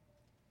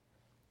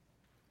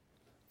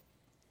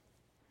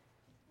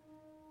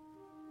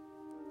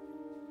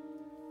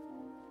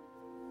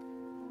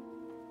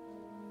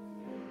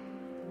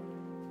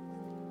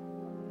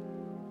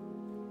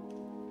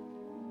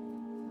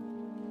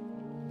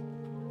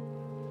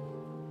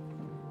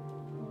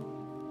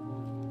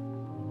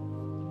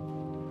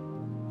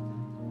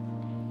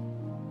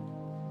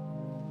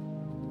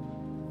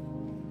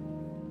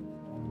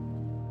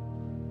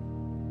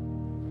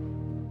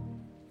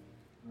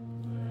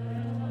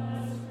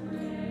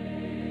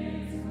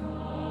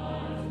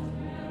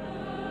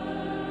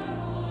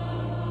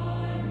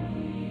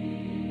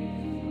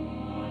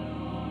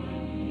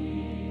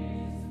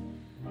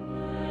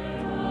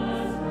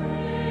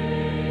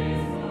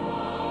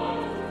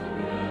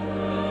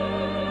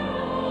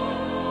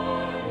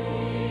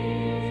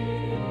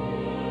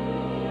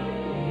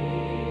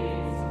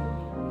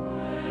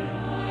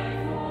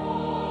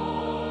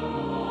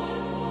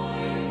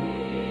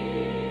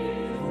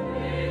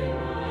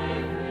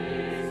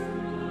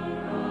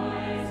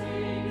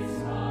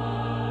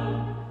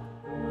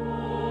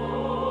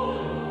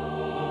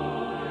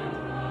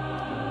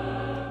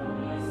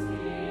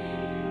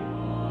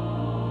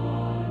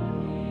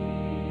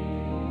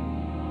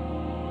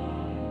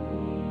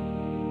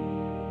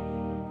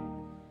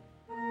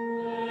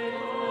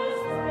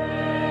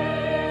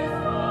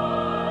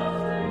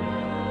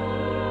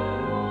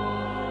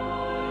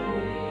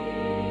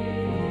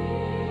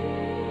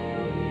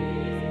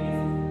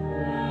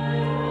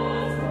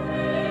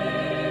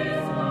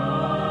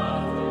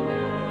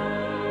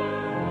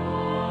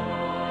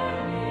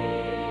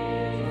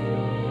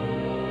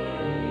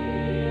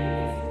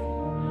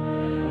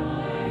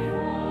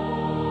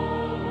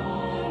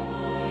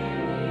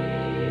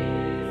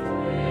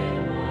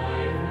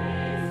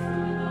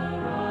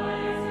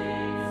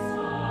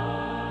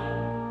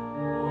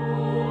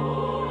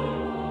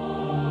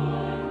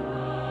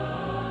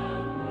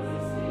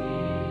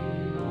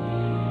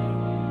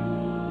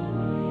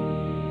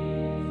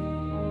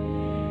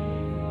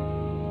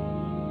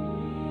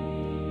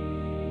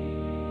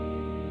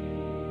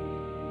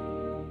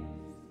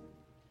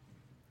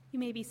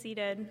 may be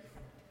seated.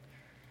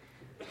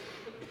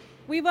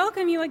 We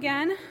welcome you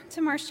again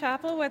to Marsh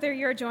Chapel, whether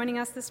you're joining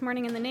us this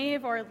morning in the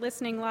nave or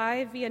listening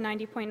live via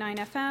 90.9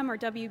 FM or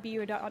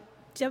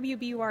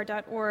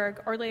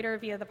WBUR.org or later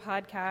via the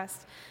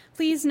podcast.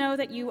 Please know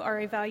that you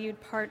are a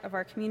valued part of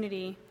our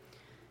community.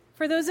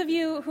 For those of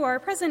you who are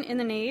present in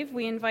the nave,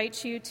 we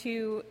invite you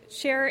to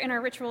share in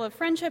our ritual of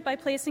friendship by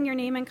placing your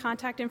name and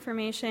contact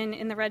information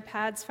in the red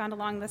pads found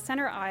along the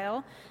center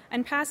aisle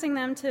and passing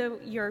them to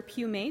your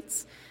pew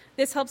mates.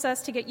 This helps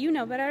us to get to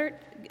know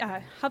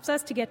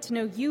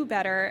you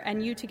better,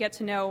 and you to get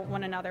to know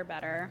one another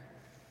better.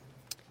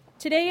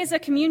 Today is a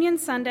communion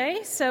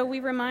Sunday, so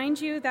we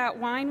remind you that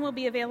wine will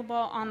be available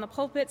on the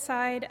pulpit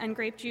side and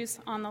grape juice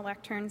on the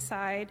lectern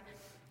side.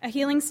 A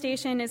healing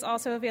station is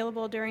also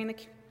available during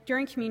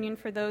communion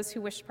for those who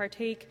wish to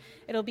partake.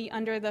 It'll be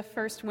under the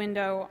first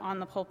window on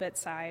the pulpit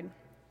side.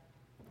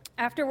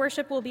 After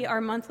worship will be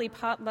our monthly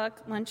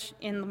potluck lunch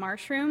in the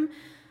Marsh Room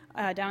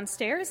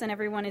downstairs, and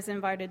everyone is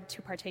invited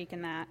to partake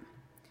in that.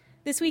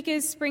 This week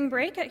is spring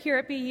break here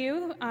at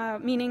BU,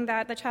 meaning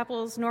that the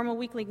chapel's normal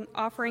weekly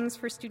offerings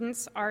for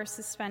students are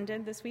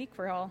suspended this week.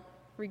 We're all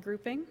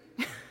regrouping.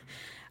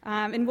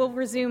 And we'll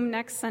resume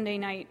next Sunday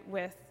night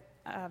with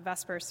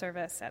Vesper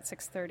service at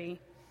 6:30.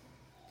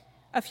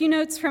 A few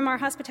notes from our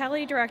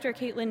hospitality director,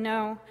 Caitlin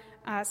No.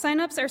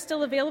 Sign-ups are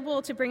still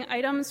available to bring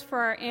items for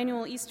our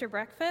annual Easter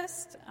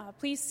breakfast.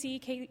 Please see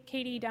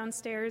Katie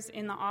downstairs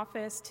in the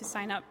office to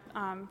sign up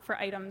for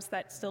items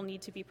that still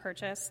need to be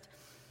purchased.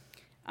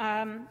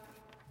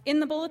 In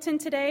the bulletin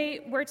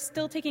today, we're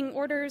still taking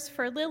orders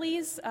for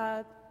lilies.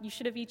 You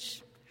should have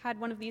each had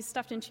one of these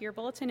stuffed into your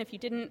bulletin. If you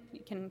didn't,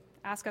 you can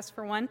ask us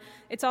for one.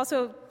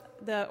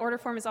 The order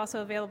form is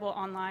also available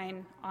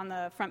online on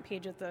the front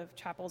page of the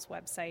chapel's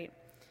website.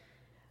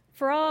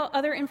 For all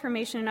other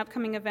information and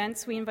upcoming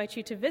events, we invite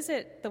you to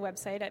visit the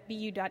website at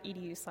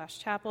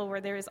bu.edu/chapel,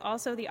 where there is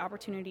also the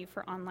opportunity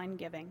for online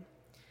giving.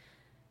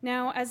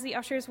 Now, as the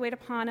ushers wait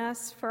upon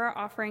us for our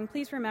offering,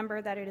 please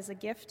remember that it is a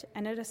gift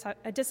and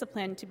a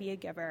discipline to be a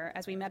giver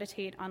as we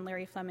meditate on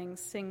Larry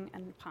Fleming's Sing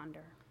and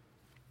Ponder.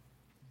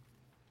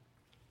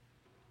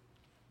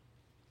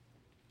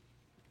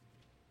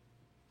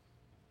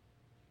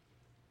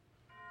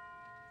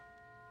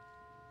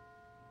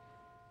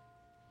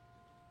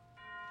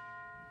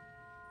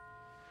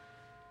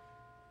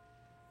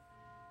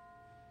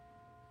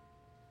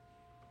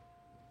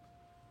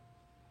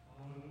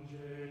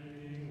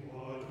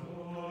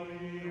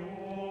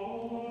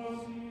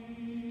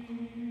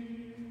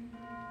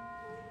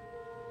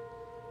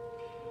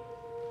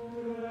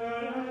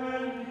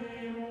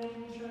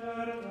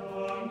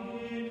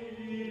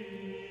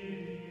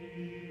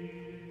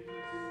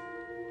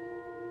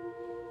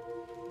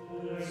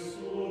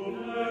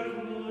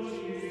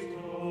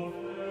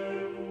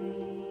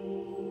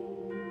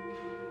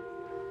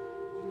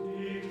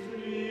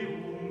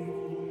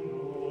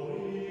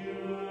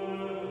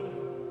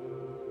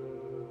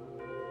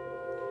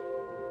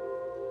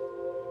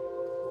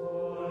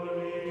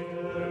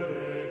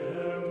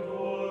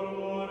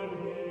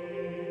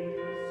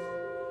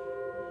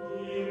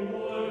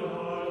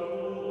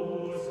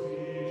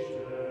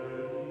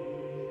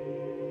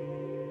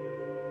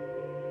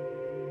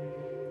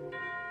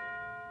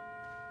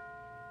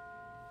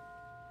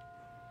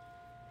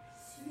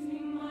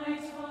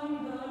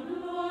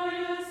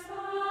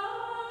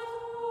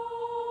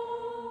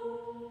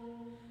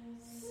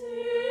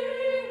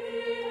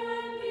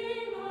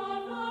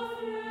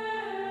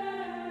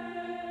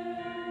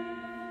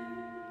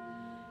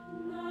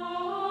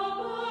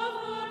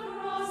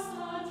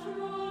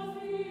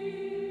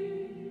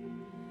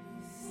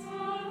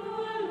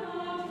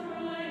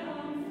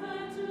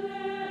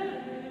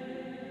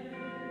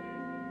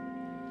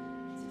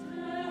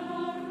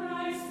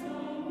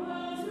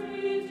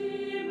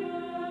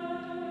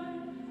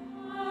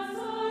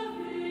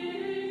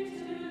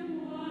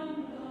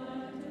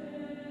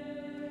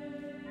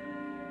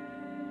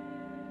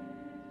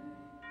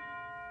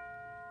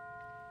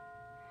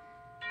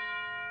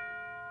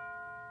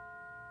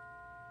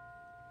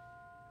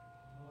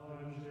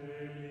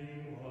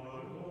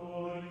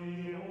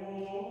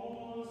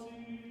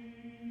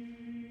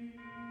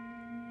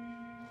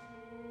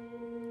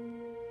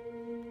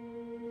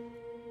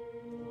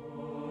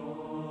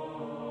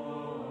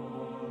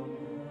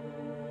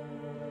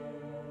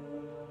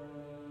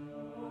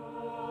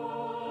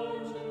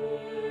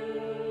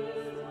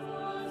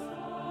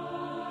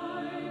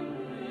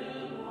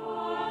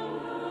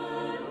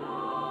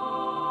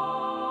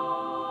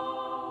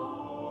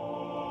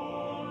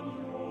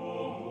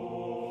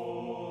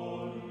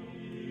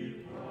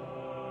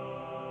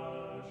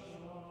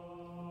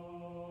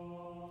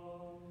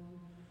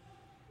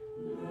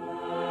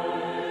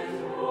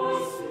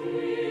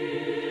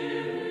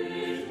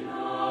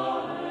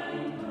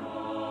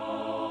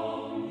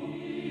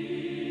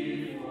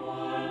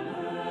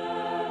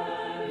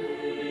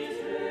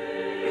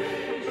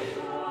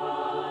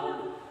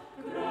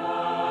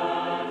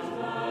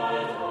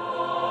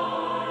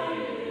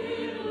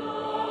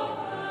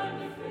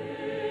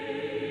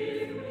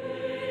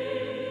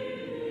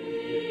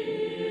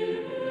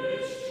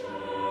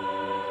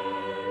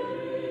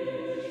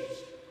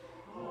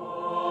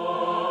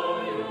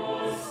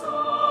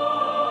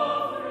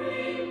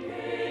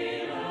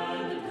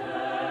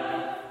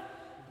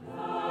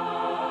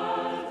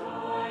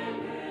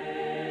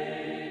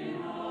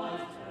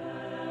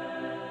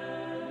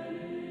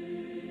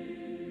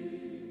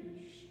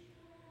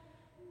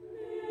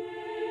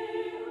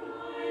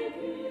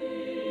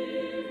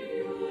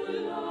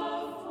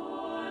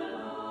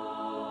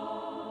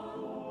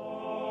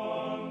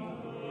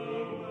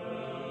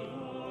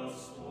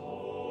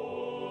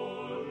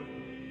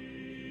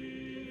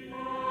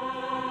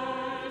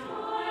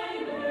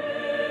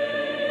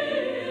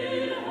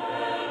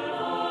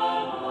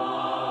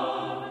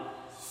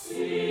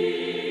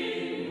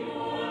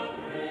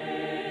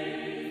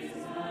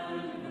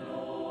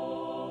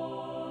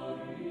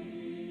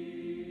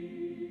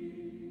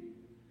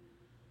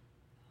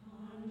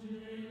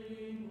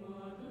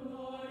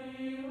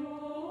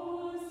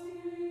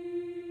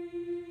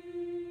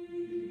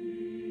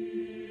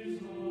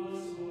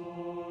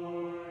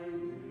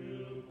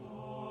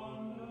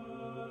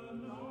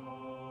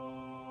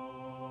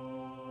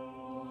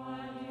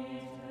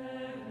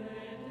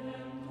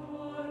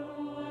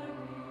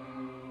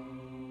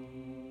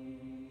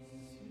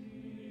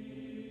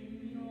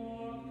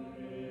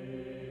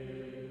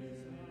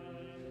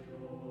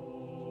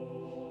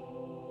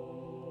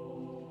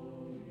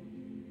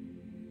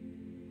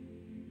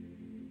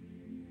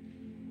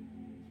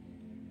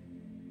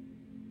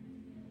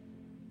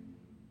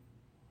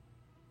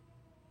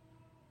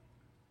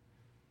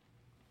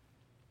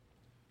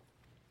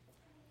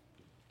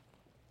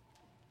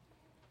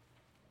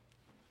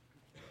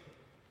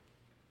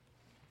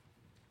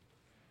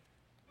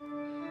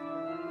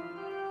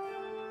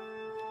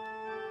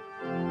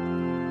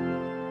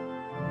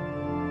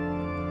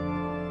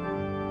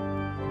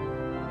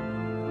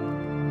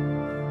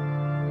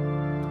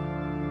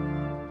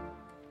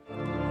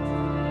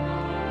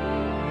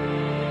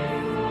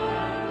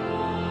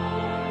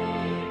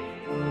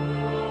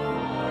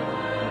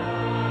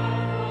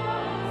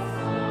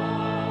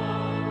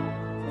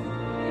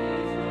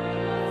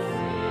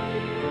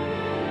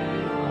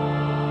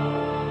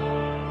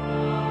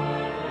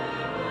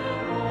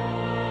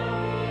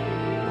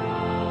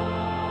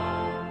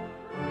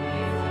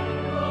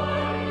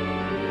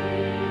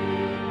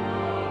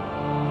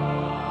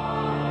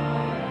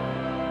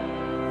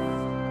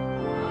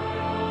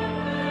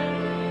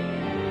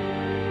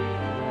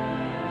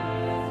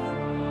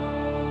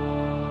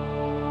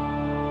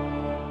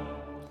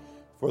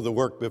 for the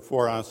work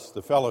before us,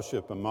 the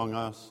fellowship among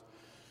us,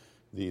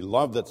 the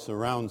love that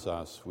surrounds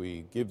us.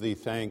 We give thee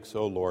thanks,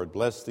 O Lord.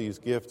 Bless these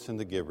gifts and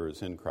the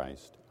givers in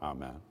Christ.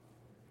 Amen.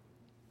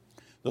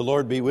 The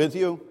Lord be with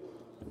you,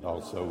 and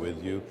also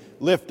with you.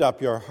 Lift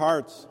up your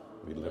hearts.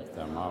 We lift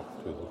them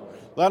up to the Lord.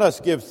 Let us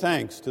give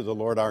thanks to the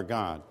Lord our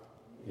God.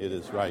 It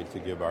is right to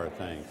give our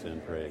thanks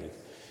and praise.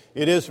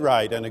 It is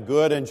right and a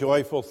good and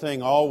joyful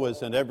thing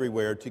always and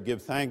everywhere to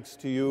give thanks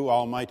to you,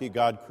 Almighty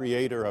God,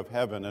 creator of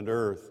heaven and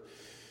earth.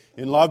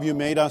 In love you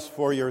made us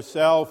for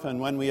yourself, and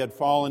when we had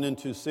fallen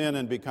into sin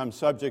and become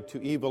subject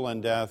to evil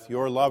and death,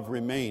 your love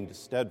remained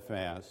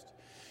steadfast.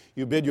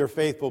 You bid your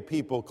faithful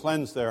people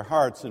cleanse their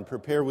hearts and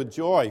prepare with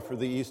joy for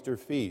the Easter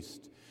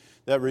feast,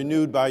 that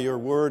renewed by your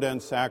word and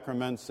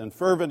sacraments and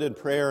fervent in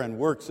prayer and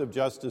works of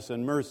justice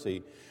and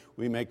mercy,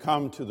 we may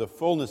come to the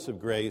fullness of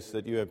grace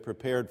that you have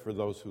prepared for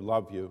those who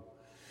love you.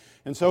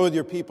 And so with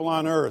your people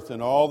on earth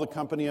and all the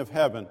company of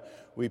heaven,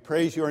 we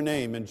praise your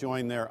name and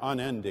join their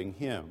unending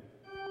hymn.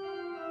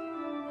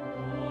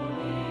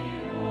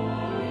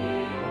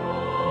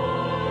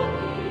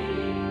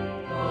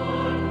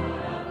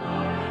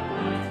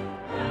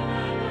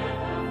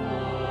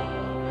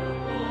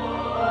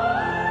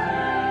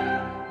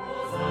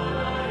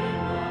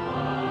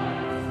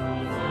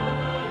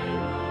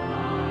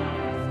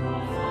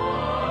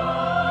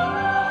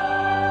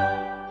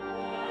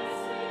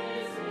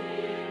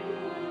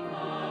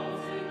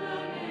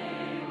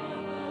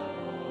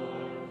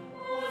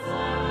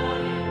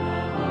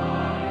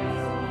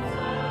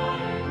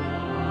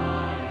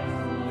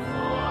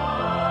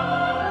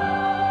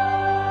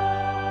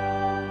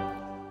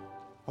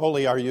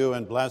 Holy are you,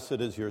 and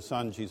blessed is your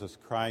Son, Jesus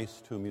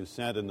Christ, whom you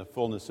sent in the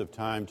fullness of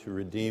time to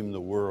redeem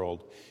the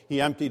world. He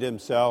emptied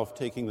himself,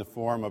 taking the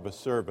form of a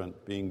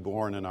servant, being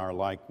born in our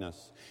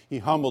likeness. He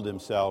humbled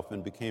himself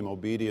and became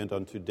obedient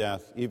unto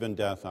death, even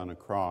death on a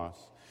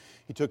cross.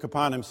 He took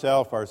upon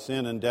himself our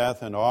sin and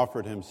death and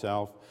offered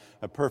himself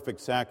a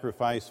perfect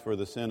sacrifice for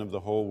the sin of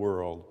the whole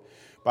world.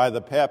 By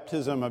the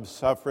baptism of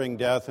suffering,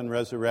 death, and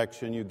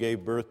resurrection, you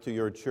gave birth to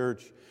your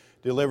church,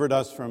 delivered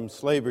us from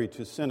slavery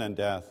to sin and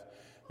death,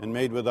 and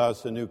made with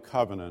us a new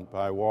covenant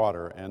by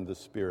water and the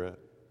Spirit.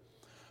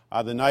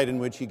 On the night in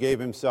which he gave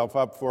himself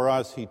up for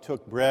us, he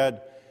took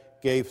bread,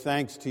 gave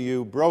thanks to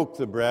you, broke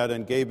the bread,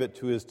 and gave it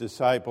to his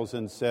disciples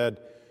and said,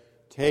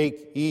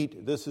 "Take,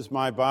 eat, this is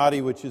my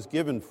body which is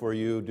given for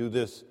you. Do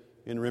this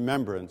in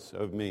remembrance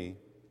of me."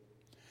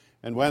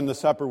 And when the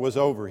supper was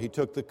over, he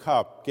took the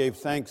cup, gave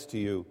thanks to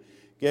you,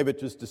 gave it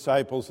to his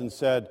disciples and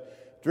said,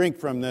 "Drink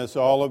from this,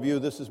 all of you.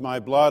 This is my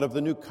blood of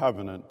the new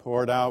covenant,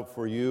 poured out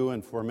for you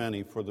and for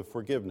many for the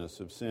forgiveness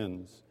of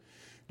sins.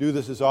 Do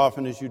this as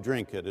often as you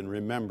drink it in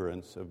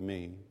remembrance of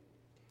me."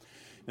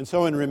 And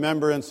so in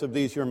remembrance of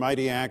these your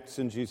mighty acts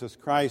in Jesus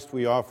Christ,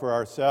 we offer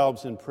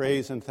ourselves in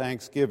praise and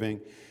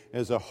thanksgiving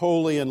as a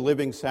holy and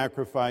living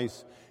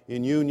sacrifice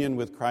in union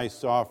with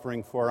Christ's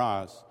offering for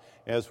us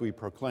as we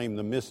proclaim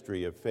the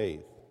mystery of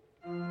faith.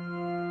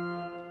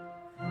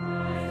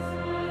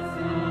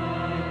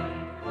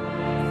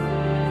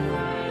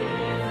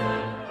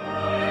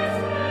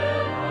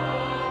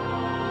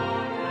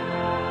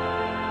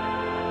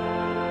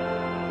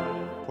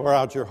 Pour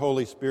out your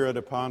Holy Spirit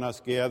upon us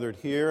gathered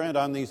here and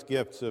on these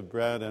gifts of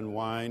bread and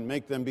wine.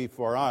 Make them be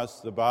for us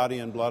the body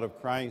and blood of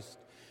Christ,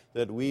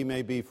 that we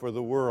may be for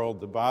the world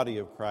the body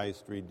of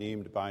Christ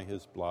redeemed by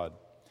his blood.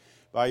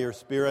 By your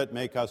Spirit,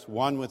 make us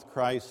one with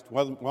Christ,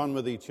 one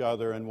with each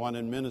other, and one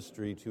in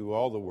ministry to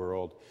all the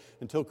world,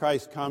 until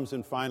Christ comes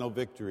in final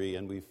victory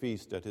and we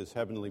feast at his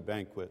heavenly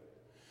banquet.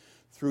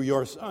 Through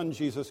your Son,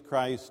 Jesus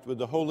Christ, with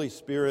the Holy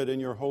Spirit in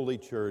your holy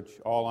church,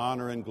 all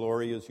honor and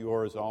glory is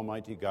yours,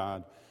 Almighty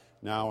God,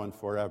 now and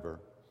forever.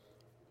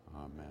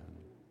 Amen.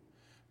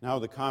 Now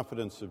the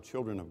confidence of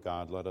children of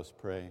God, let us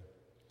pray.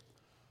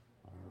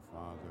 Our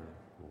Father,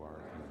 who art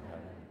in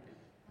heaven,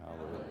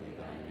 hallowed be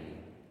thy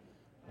name.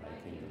 Thy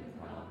kingdom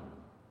come,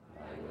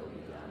 thy will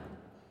be done,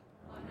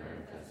 on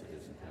earth as it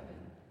is in heaven.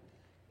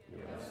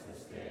 Give us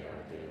this day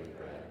our daily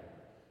bread,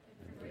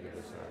 and forgive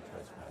us our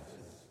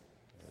trespasses,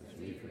 as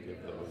we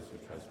forgive those who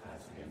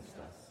trespass against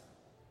us.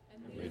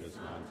 And lead us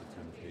not into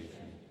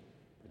temptation,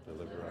 but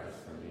deliver us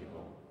from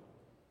evil.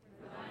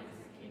 For thine is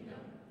the kingdom,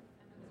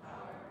 and the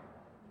power,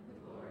 and the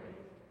glory,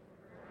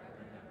 forever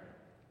and ever.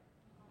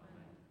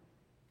 Amen.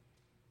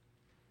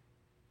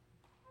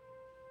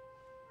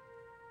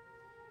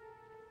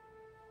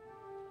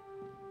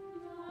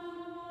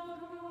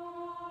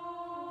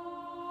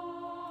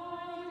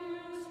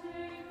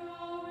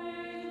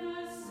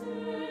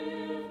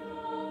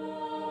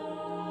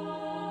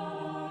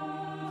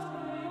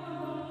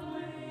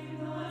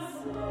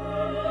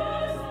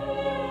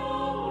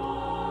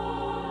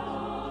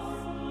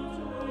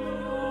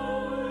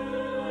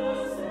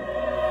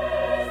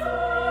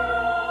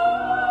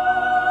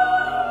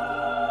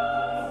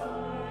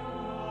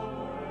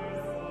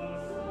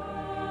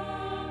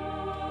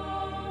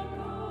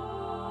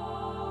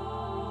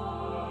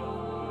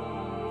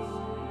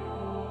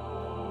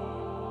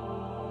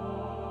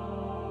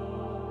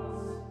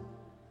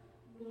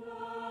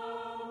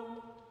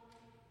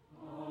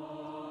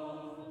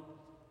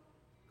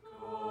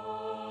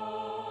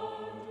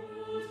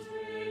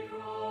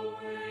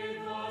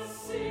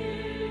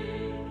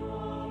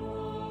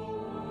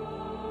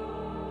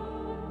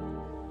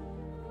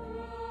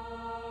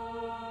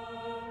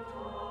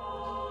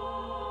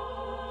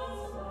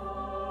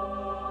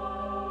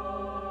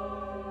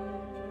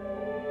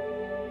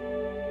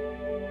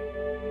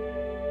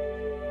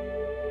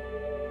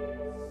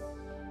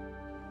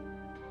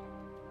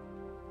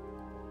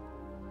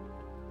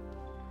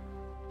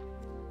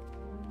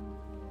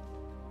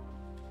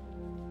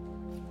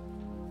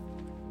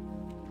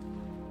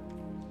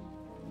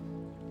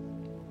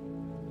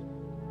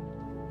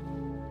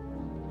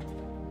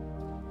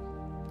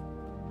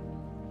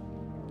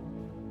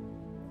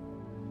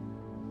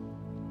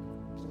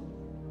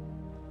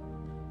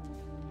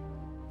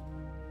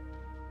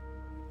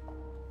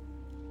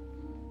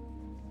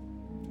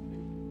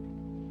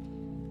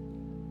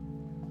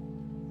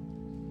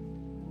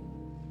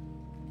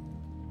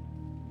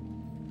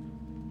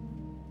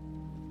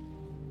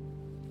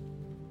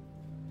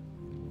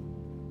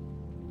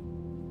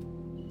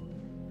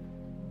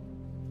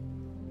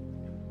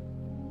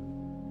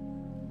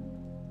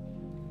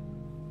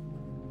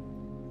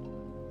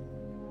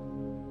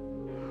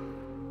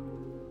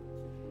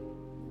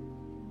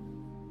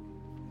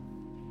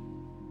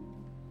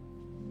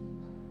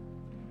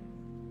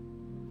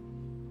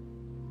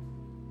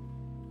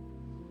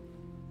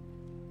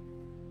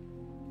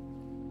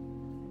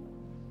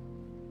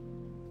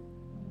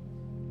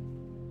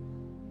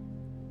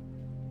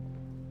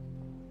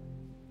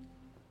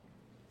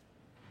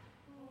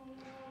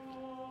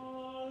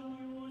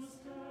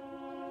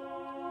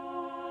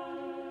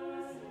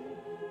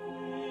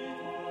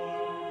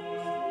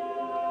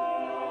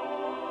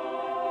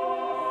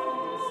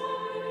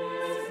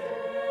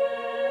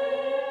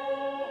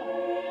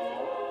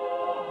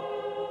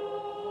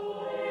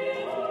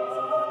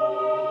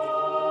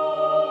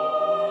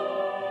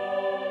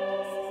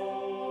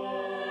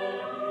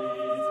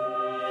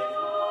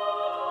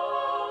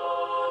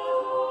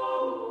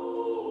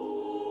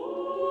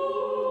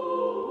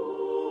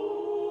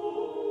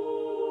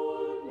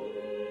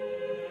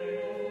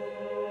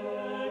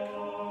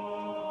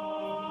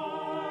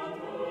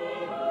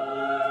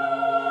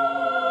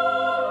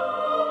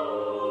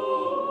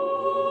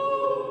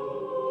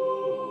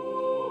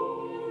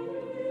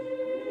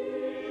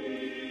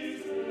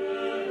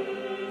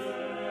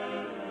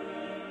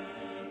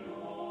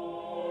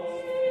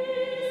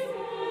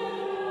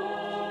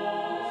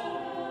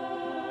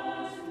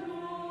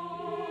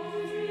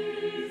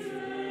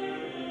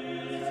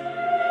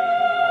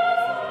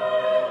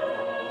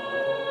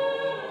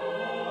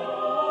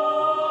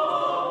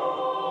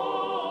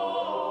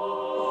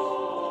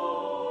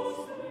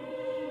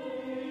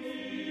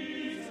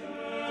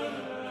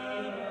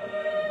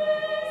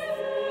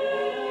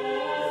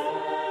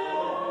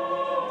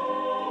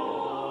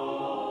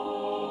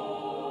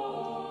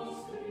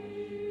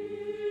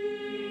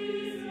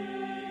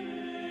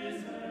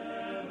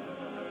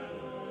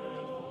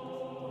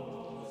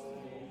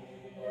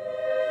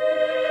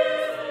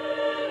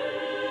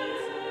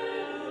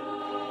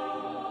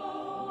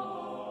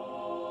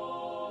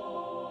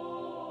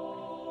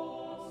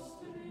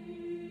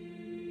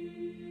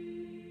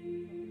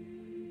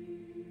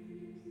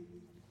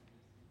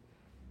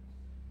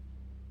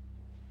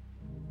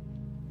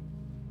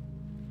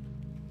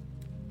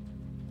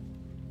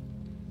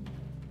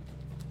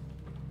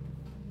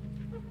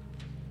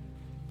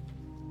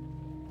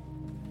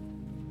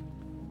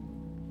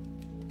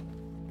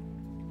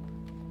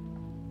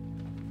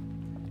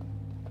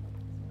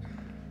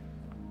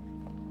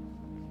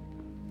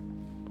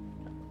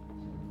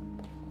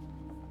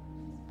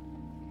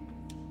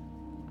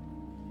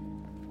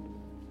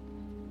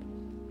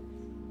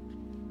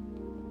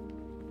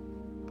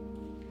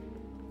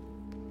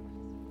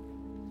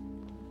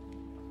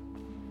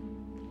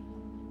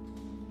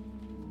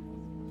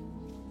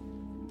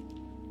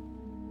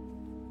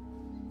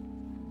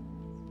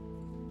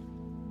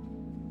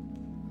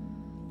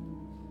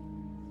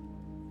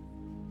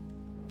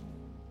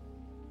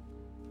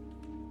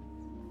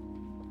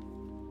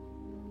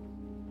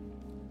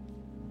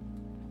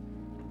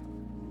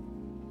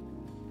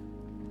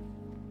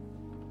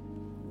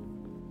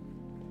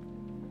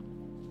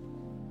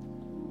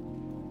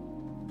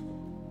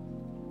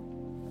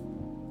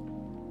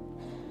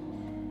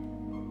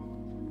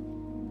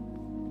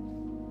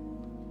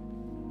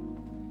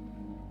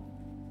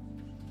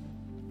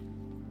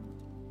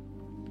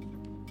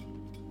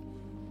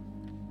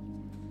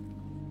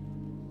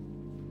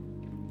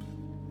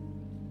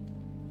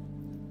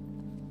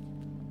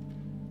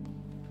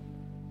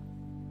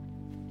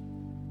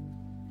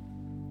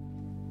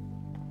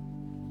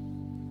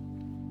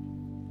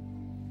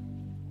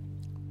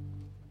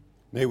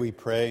 May we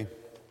pray.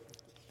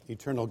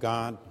 Eternal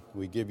God,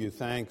 we give you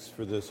thanks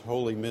for this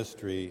holy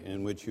mystery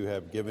in which you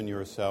have given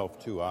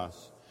yourself to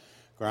us.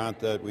 Grant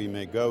that we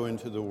may go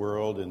into the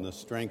world in the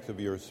strength of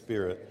your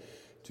Spirit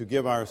to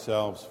give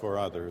ourselves for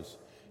others.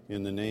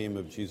 In the name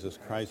of Jesus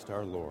Christ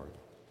our Lord.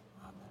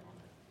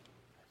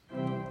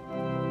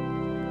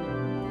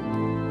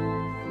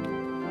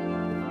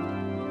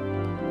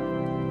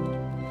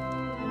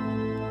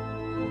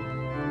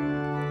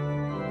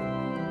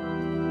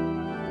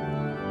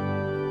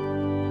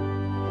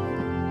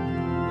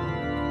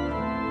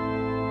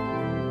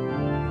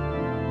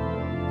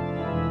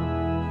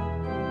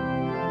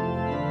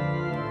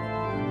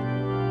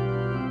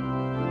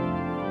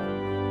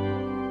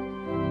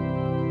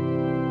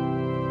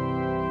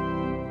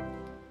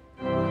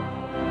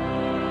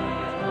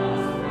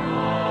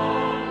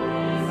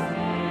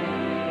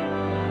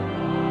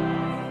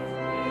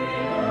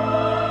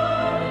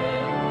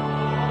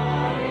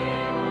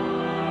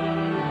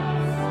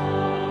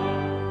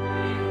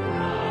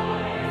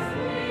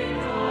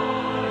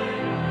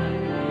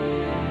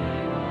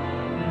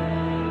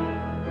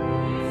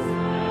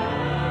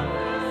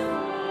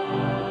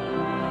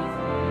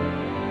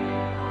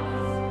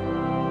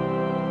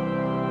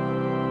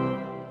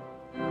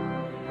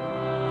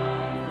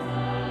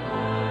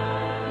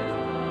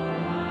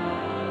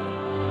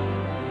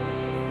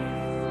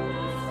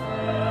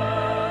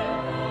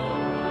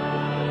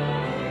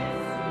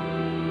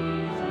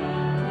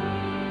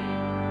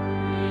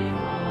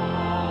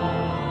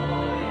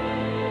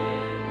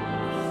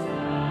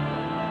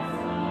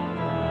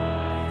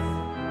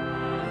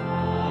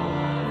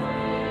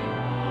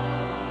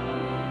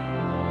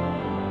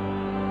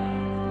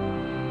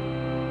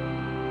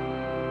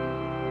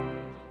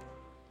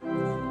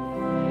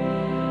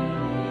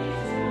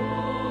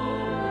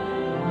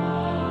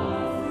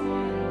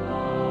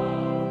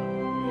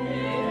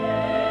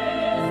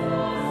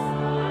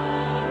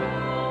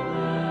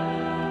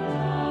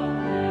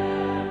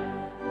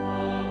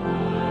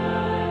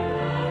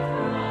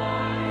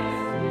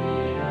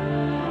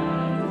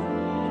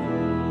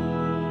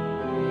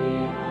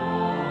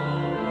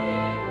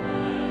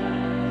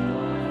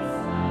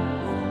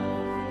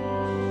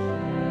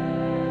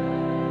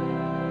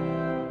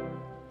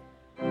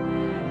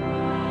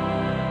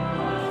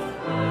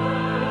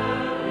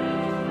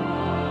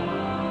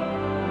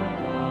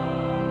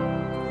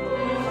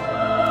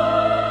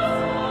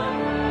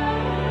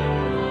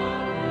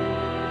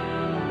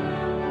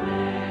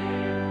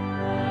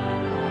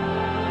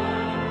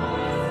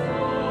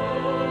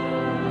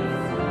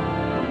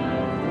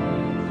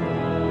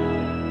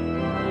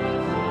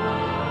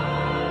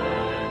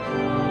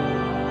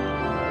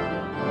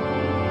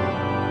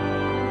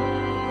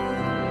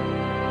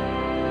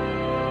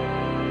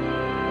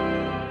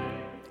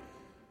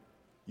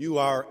 You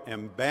are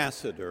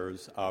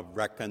ambassadors of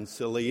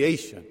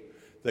reconciliation,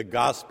 the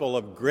gospel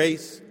of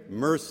grace,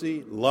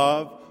 mercy,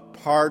 love,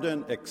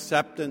 pardon,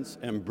 acceptance,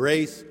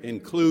 embrace,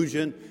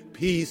 inclusion,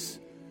 peace,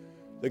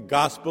 the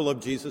gospel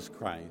of Jesus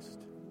Christ.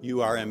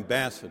 You are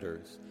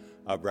ambassadors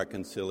of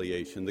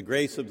reconciliation. The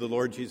grace of the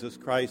Lord Jesus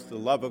Christ, the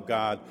love of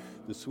God,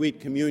 the sweet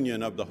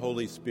communion of the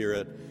Holy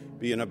Spirit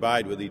be and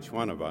abide with each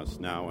one of us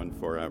now and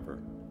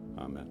forever.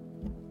 Amen.